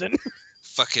that's their cousin.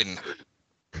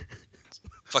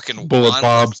 Fucking Bullet Juan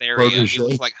Bob's Lothario. He protege.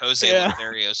 looks like Jose Yeah.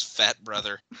 Lothario's fat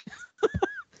brother.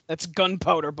 That's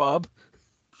Gunpowder Bob.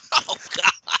 Oh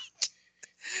God.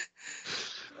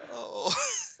 Oh,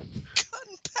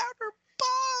 Gunpowder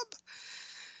Bob.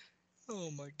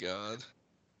 Oh my God.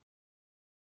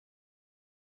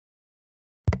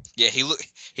 Yeah, he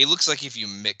looks like if you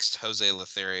mixed Jose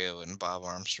Lothario and Bob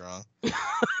Armstrong.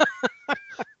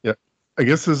 I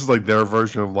guess this is like their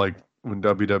version of like when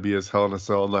WWE is Hell in a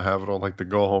Cell and they have it on like the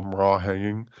Go Home Raw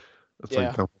hanging. It's Yeah.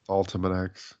 like them with Ultimate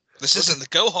X. This isn't the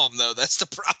go home though. That's the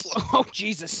problem. Oh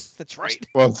Jesus, that's right.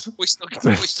 Well, it's- We still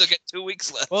got 2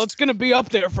 weeks left. Well, it's gonna be up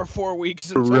there for 4 weeks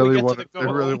they until we really get want to the they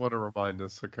go really home. want to remind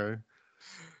us, okay?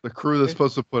 The crew that's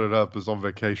supposed to put it up is on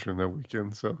vacation that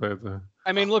weekend, so they have to.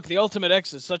 I mean, look, the Ultimate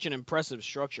X is such an impressive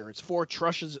structure. It's 4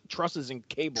 trusses and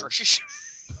cables.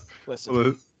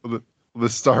 Listen, The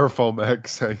styrofoam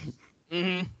X hanging.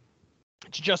 hmm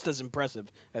it's just as impressive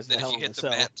as the Then if Hell you in a hit the Cell.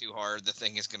 mat too hard, the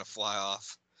thing is gonna fly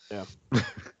off. I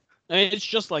mean, it's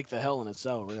just like the Hell in a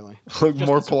Cell, really. Like Just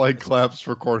more as polite impressive. claps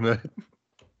for Cornette.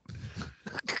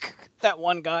 That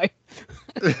one guy.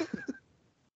 It's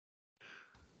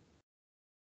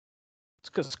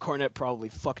because Cornette probably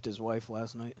fucked his wife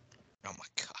last night. Oh my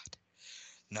God.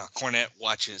 No, Cornette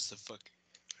watches the fuck.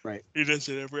 Right. He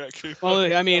doesn't ever actually.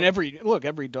 Well, I mean, every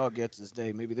dog gets his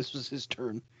day. Maybe this was his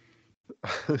turn.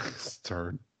 His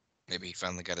turn. Maybe he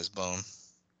finally got his bone.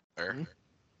 Or Mhm.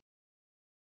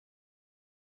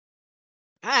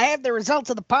 I have the results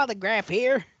of the polygraph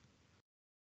here.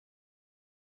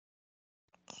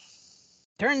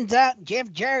 Turns out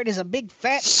Jeff Jarrett is a big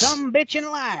fat sumbitch and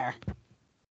liar.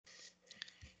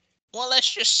 well,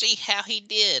 let's just see how he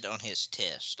did on his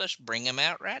test. Let's bring him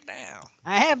out right now.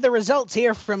 I have the results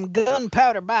here from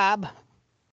Gunpowder Bob.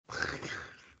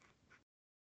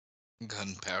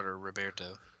 Gunpowder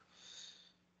Roberto.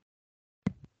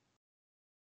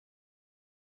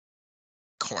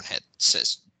 Cornette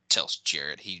tells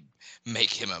Jarrett he'd make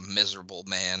him a miserable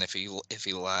man if he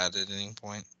lied at any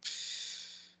point.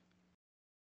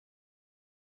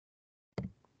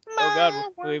 Oh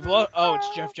God, we've lost. Oh, it's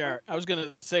Jeff Jarrett. I was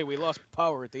gonna say we lost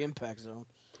power at the impact zone.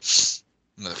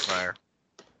 Another fire.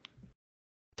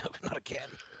 Not again.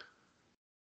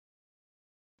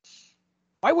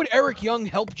 Why would Eric Young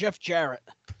help Jeff Jarrett?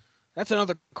 That's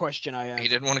another question I have. He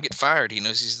didn't want to get fired. He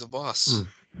knows he's the boss.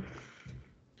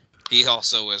 He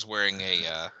also was wearing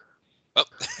a.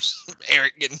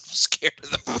 Eric getting scared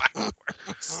of the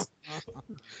fireworks.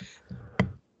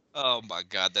 Oh my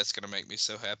God, that's gonna make me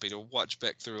so happy to watch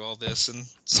back through all this and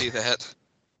see that.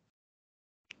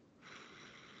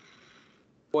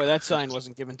 Boy, that sign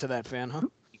wasn't given to that fan, huh?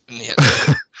 Yeah.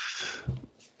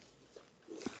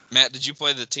 Matt, did you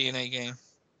play the TNA game?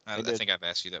 I think I've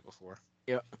asked you that before.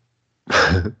 Yeah.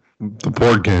 The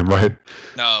board game, right?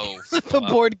 No. The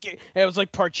board game. It was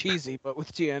like Parcheesi, but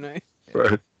with TNA.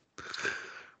 Right.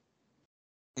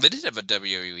 They did have a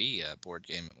WWE board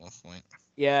game at one point.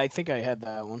 Yeah, I think I had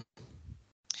that one.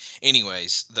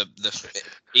 Anyways, the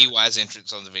EY's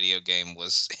entrance on the video game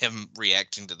was him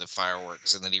reacting to the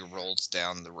fireworks, and then he rolls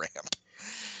down the ramp.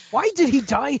 Why did he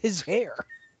dye his hair?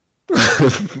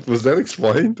 Was that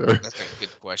explained? Or? That's a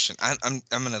good question. I'm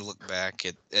gonna look back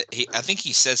at. I think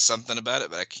he says something about it,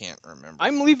 but I can't remember.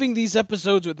 I'm leaving these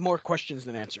episodes with more questions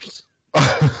than answers.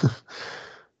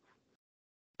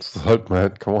 Look,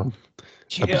 Matt, come on.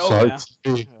 Yeah,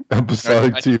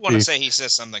 Episodic I TV. want to say he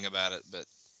says something about it, but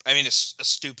I mean it's a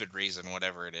stupid reason,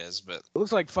 whatever it is. But it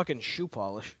looks like fucking shoe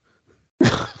polish. He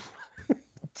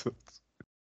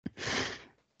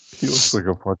looks like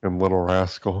a fucking little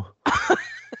rascal.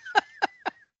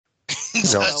 He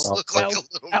does look like a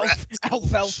little rat.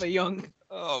 Alfalfa Young.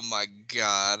 Oh my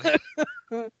God.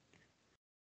 He's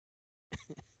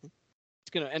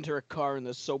gonna enter a car in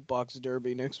the soapbox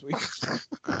derby next week.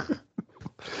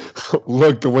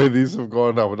 Look, the way these have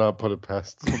gone, I would not put it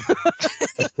past them.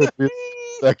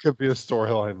 That could be a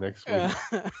storyline next week.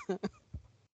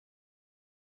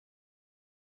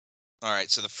 All right,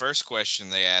 so the first question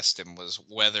they asked him was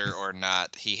whether or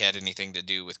not he had anything to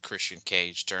do with Christian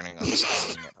Cage turning on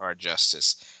Sting at Hard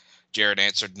Justice. Jarrett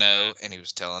answered no, and he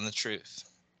was telling the truth.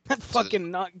 That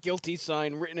fucking not guilty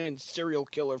sign written in serial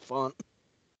killer font.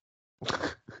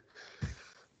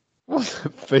 What's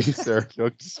that face there?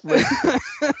 Just made?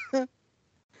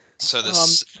 So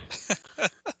this.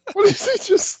 What is he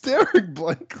just staring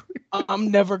blankly?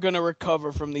 I'm never gonna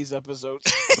recover from these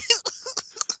episodes.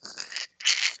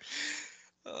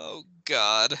 Oh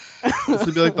God. This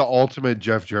would be like the ultimate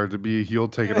Jeff Jarrett to be a heel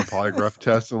taking a polygraph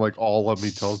test and like all of me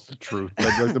tells the truth.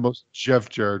 That'd be like the most Jeff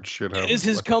Jarrett shit ever. It is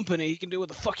his company. He can do what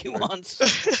the fuck he wants.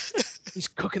 He's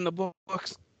cooking the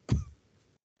books.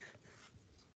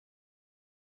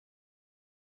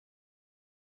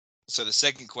 So the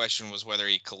second question was whether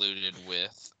he colluded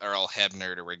with Earl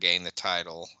Hebner to regain the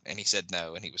title, and he said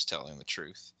no, and he was telling the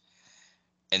truth.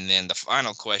 And then the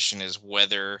final question is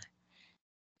whether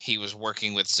he was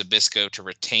working with Zbyszko to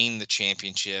retain the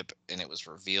championship, and it was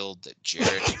revealed that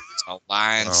Jarrett is a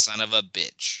lying son of a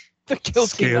bitch. The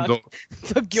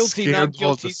guilty, not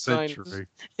guilty sign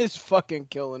is fucking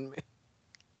killing me.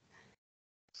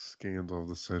 Scandal of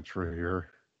the century here.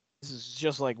 This is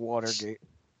just like Watergate.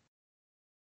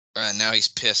 Now he's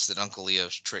pissed that Uncle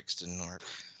Leo's tricks didn't work.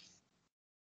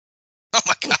 Oh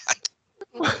my God.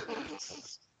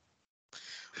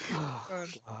 Oh,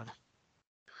 God.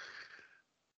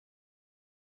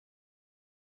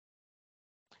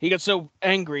 He got so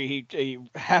angry he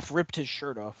half ripped his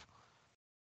shirt off.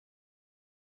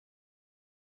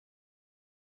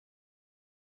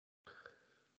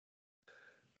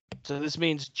 So this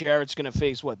means Jarrett's going to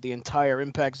face, what, the entire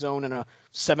Impact Zone in a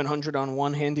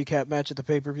 700-on-1 handicap match at the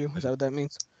pay-per-view? Is that what that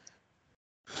means?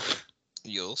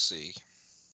 You'll see.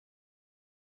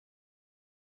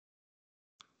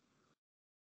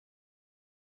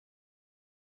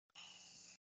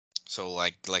 So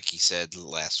like he said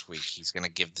last week, he's going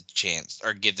to give the chance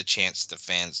to the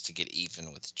fans to get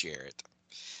even with Jarrett.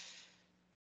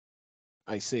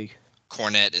 I see.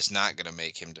 Cornette is not going to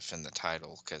make him defend the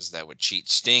title because that would cheat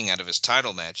Sting out of his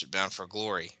title match at Bound for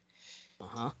Glory.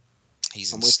 Uh-huh.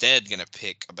 He's instead going to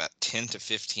pick about 10 to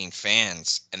 15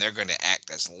 fans, and they're going to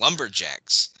act as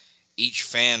lumberjacks. Each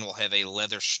fan will have a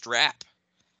leather strap.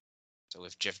 So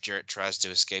if Jeff Jarrett tries to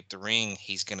escape the ring,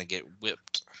 he's going to get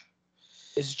whipped.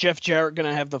 Is Jeff Jarrett going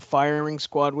to have the firing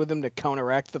squad with him to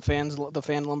counteract the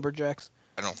fan lumberjacks?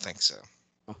 I don't think so.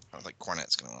 Oh. I don't think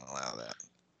Cornette's going to allow that.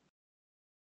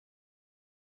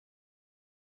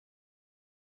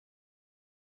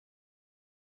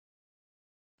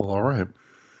 Well, all right.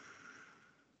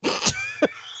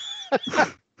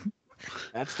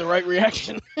 That's the right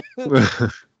reaction.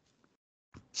 They're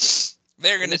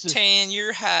going to tan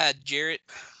your hide, Jarrett.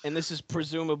 And this is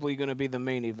presumably going to be the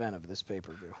main event of this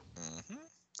pay-per-view. Mm-hmm.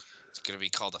 It's going to be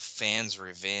called a Fans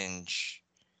Revenge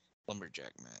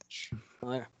Lumberjack match.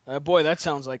 Boy, that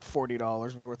sounds like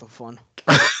 $40 worth of fun.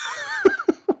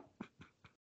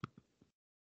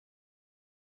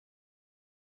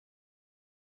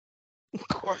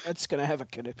 Cornette's gonna have a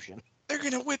conniption. They're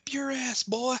gonna whip your ass,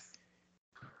 boy.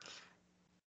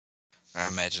 I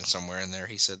imagine somewhere in there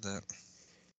he said that.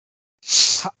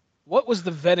 What was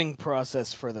the vetting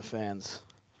process for the fans?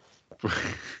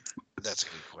 That's a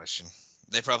good question.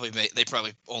 They probably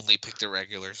only picked the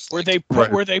regulars. Were Like, they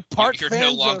park you're fans?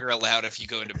 no longer allowed if you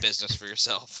go into business for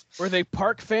yourself. Were they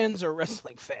park fans or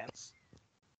wrestling fans?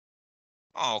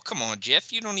 Oh, come on,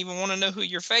 Jeff. You don't even want to know who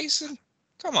you're facing?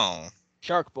 Come on.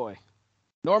 Shark Boy.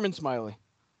 Norman Smiley.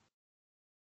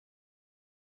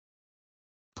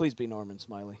 Please be Norman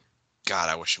Smiley. God,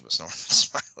 I wish it was Norman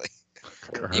Smiley.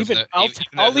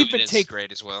 I'll even take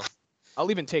great as well.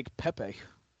 I'll even take Pepe.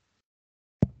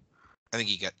 I think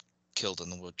he got killed in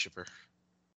the wood chipper.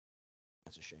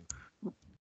 That's a shame.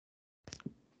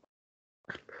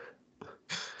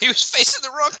 He was facing the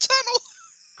wrong tunnel.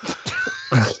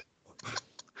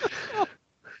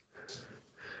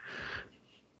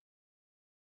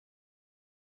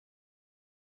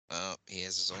 Oh, he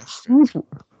has his own strip.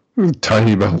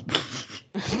 Tiny belt.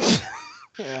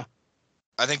 Yeah.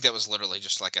 I think that was literally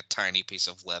just like a tiny piece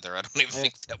of leather. I don't even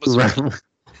think that was.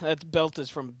 That belt is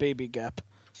from Baby Gap.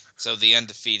 So the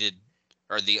undefeated,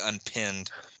 or the unpinned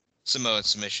Samoan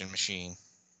submission machine,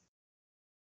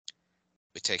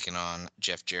 be taking on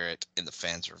Jeff Jarrett in the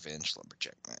Fans Revenge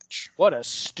Lumberjack match. What a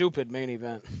stupid main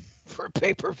event for a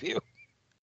pay-per-view.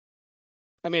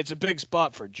 I mean, it's a big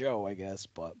spot for Joe, I guess,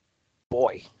 but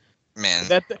boy. Man.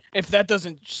 If that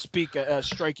doesn't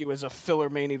strike you as a filler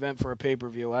main event for a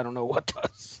pay-per-view, I don't know what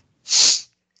does.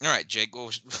 All right, Jake, what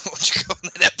would you go in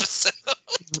that episode?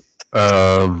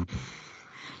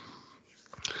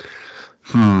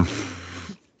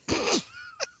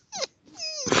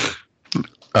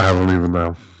 I don't even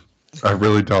know. I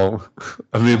really don't.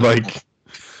 I mean, like,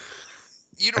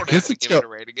 you don't have to give it a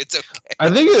rating. It's okay. I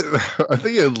think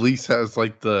it at least has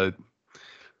like the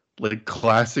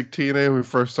classic TNA when we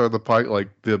first started the fight, like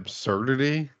the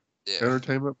absurdity,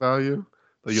 entertainment value.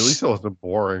 Like at least it wasn't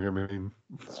boring. I mean,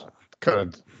 it's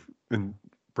kind of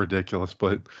ridiculous,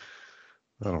 but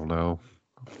I don't know.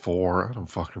 4. I don't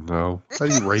fucking know. How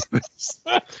do you rate this?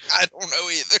 I don't know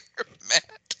either, Matt.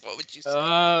 What would you say?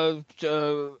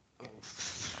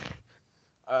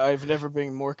 I've never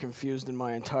been more confused in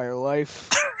my entire life.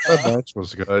 That match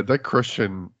was good. That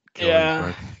Christian.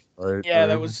 Yeah. Right, yeah, right?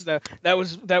 that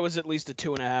was at least a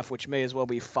 2.5, which may as well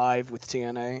be 5 with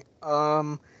TNA.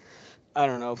 I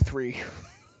don't know, 3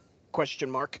 question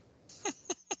mark. I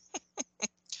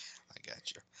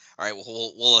got you. All right,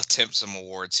 well, we'll attempt some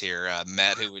awards here.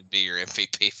 Matt, who would be your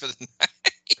MVP for the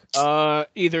night?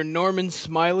 Either Norman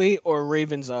Smiley or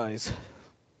Raven's Eyes.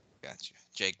 Gotcha.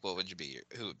 Jake, who would be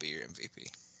your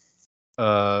MVP?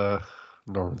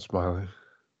 Norman Smiley.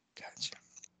 Gotcha.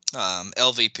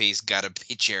 LVP's got to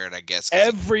be Jarrett, I guess.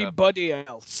 Everybody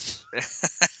else.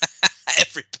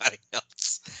 Everybody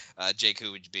else. Jake,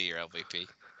 who would be your LVP?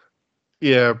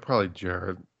 Yeah, probably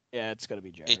Jarrett. Yeah, it's gonna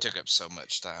be Jarrett. He took up so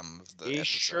much time of the episode.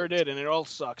 Sure did, and it all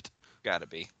sucked. Gotta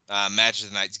be. Match of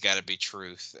the night's gotta be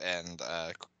Truth and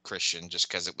Christian, just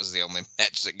because it was the only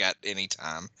match that got any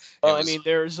time. Well, I mean,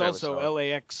 there's also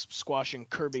LAX squashing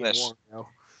Kirby and Wario.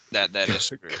 That is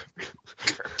true.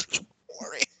 Kirby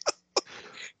Wario.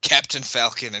 Captain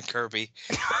Falcon and Kirby.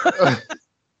 I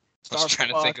was trying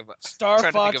to think of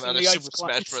other Super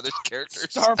Smash Brothers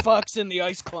characters. Star Fox and the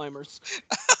Ice Climbers.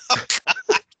 Oh,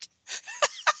 God.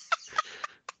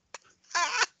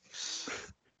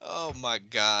 Oh my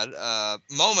God!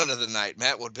 Moment of the night,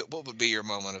 Matt. What would be your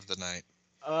moment of the night?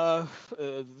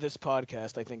 This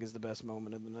podcast, I think, is the best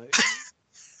moment of the night.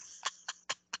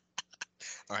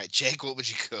 All right, Jake, what would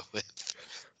you go with?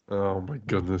 Oh my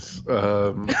goodness!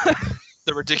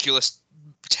 The ridiculous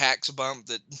tax bump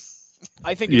that.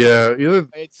 I think. Yeah, go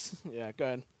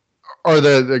ahead. Or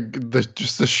the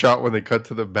just the shot when they cut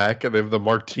to the back and they have the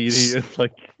martini and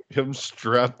like him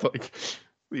strapped like.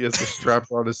 He has a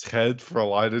strap on his head for a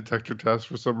lie detector test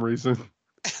for some reason.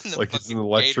 Like it's an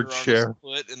electric chair.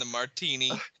 Foot in the martini.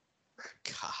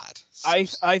 God.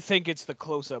 I think it's the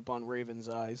close up on Raven's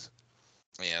eyes.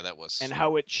 Yeah, that was. And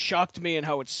how it shocked me and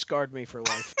how it scarred me for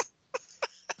life.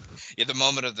 Yeah, the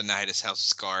moment of the night is how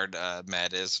scarred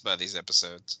Matt is by these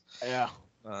episodes. Yeah.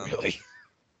 Really.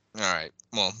 All right.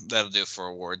 Well, that'll do it for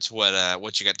awards.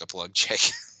 What you got to plug, Jake?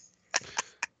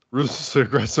 Ruthless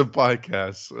Aggressive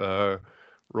Podcast.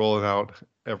 Rolling out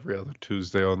every other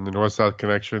Tuesday on the North-South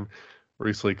Connection.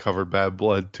 Recently covered Bad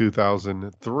Blood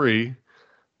 2003.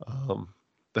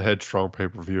 The Headstrong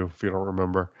pay-per-view, if you don't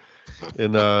remember.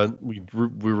 And we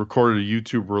recorded a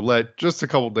YouTube roulette just a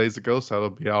couple days ago, so that'll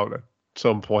be out at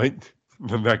some point in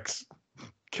the next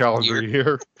calendar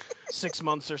year. 6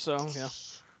 months or so, yeah.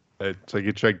 So you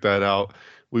can check that out.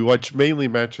 we watched mainly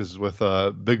matches with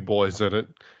big boys in it.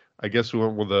 I guess we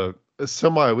went with a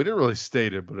semi. We didn't really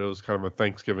state it, but it was kind of a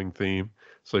Thanksgiving theme,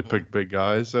 so we picked big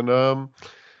guys. And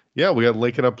yeah, we had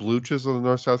linking up luchas on the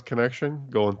North South Connection,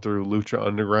 going through Lucha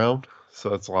Underground. So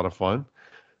that's a lot of fun.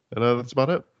 And that's about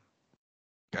it.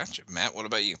 Gotcha. Matt, what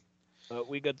about you?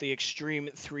 We got the Extreme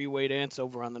Three-Way Dance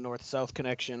over on the North-South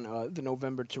Connection. The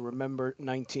November to Remember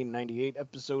 1998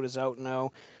 episode is out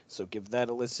now, so give that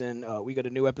a listen. We got a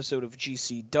new episode of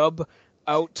GC Dub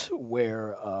out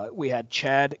where we had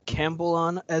Chad Campbell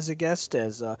on as a guest,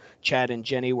 as Chad and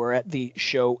Jenny were at the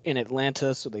show in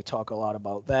Atlanta, so they talk a lot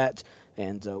about that,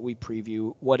 and we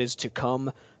preview what is to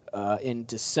come in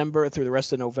December through the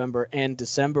rest of November and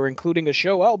December, including a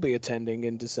show I'll be attending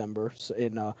in December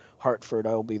in Hartford.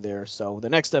 I'll be there. So the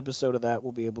next episode of that,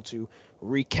 we'll be able to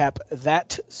recap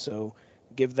that. So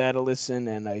give that a listen.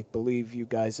 And I believe you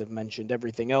guys have mentioned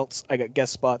everything else. I got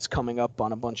guest spots coming up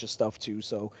on a bunch of stuff too.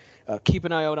 So keep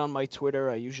an eye out on my Twitter.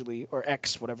 Or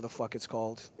X, whatever the fuck it's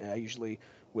called. I usually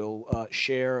will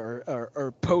share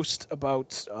or post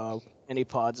about any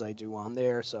pods I do on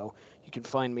there. So you can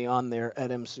find me on there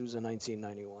at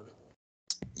msouza1991.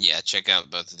 Yeah, check out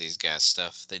both of these guys'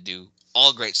 stuff. They do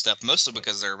all great stuff, mostly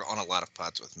because they're on a lot of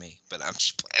pods with me, but I'm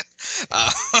just playing.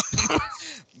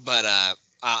 But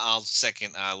I'll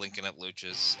second linking up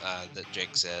luchas that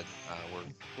Jake said.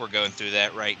 We're going through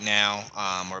that right now.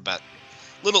 We're about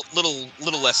little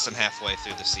less than halfway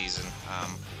through the season.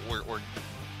 We're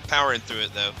powering through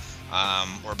it though.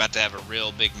 We're about to have a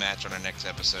real big match on our next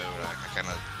episode. I kind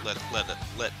of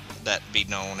let that be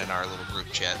known in our little group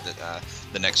chat that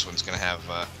the next one's going to have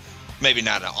maybe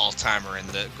not an all-timer in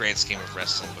the grand scheme of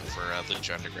wrestling, but for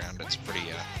Lucha Underground, it's a pretty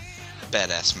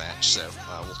badass match. So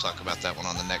we'll talk about that one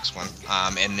on the next one.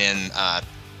 And then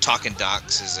Talking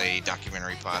Docs is a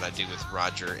documentary pod I do with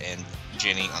Roger and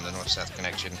Jenny on the North-South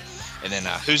Connection. And then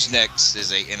Who's Next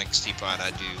is a NXT pod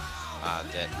I do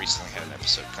that recently had an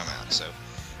episode come out. So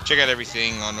check out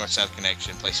everything on North-South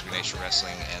Connection, Place to Be Nation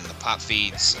Wrestling, and the pop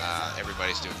feeds.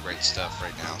 Everybody's doing great stuff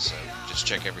right now, so just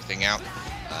check everything out.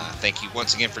 Thank you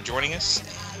once again for joining us,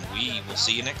 and we will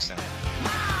see you next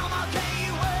time.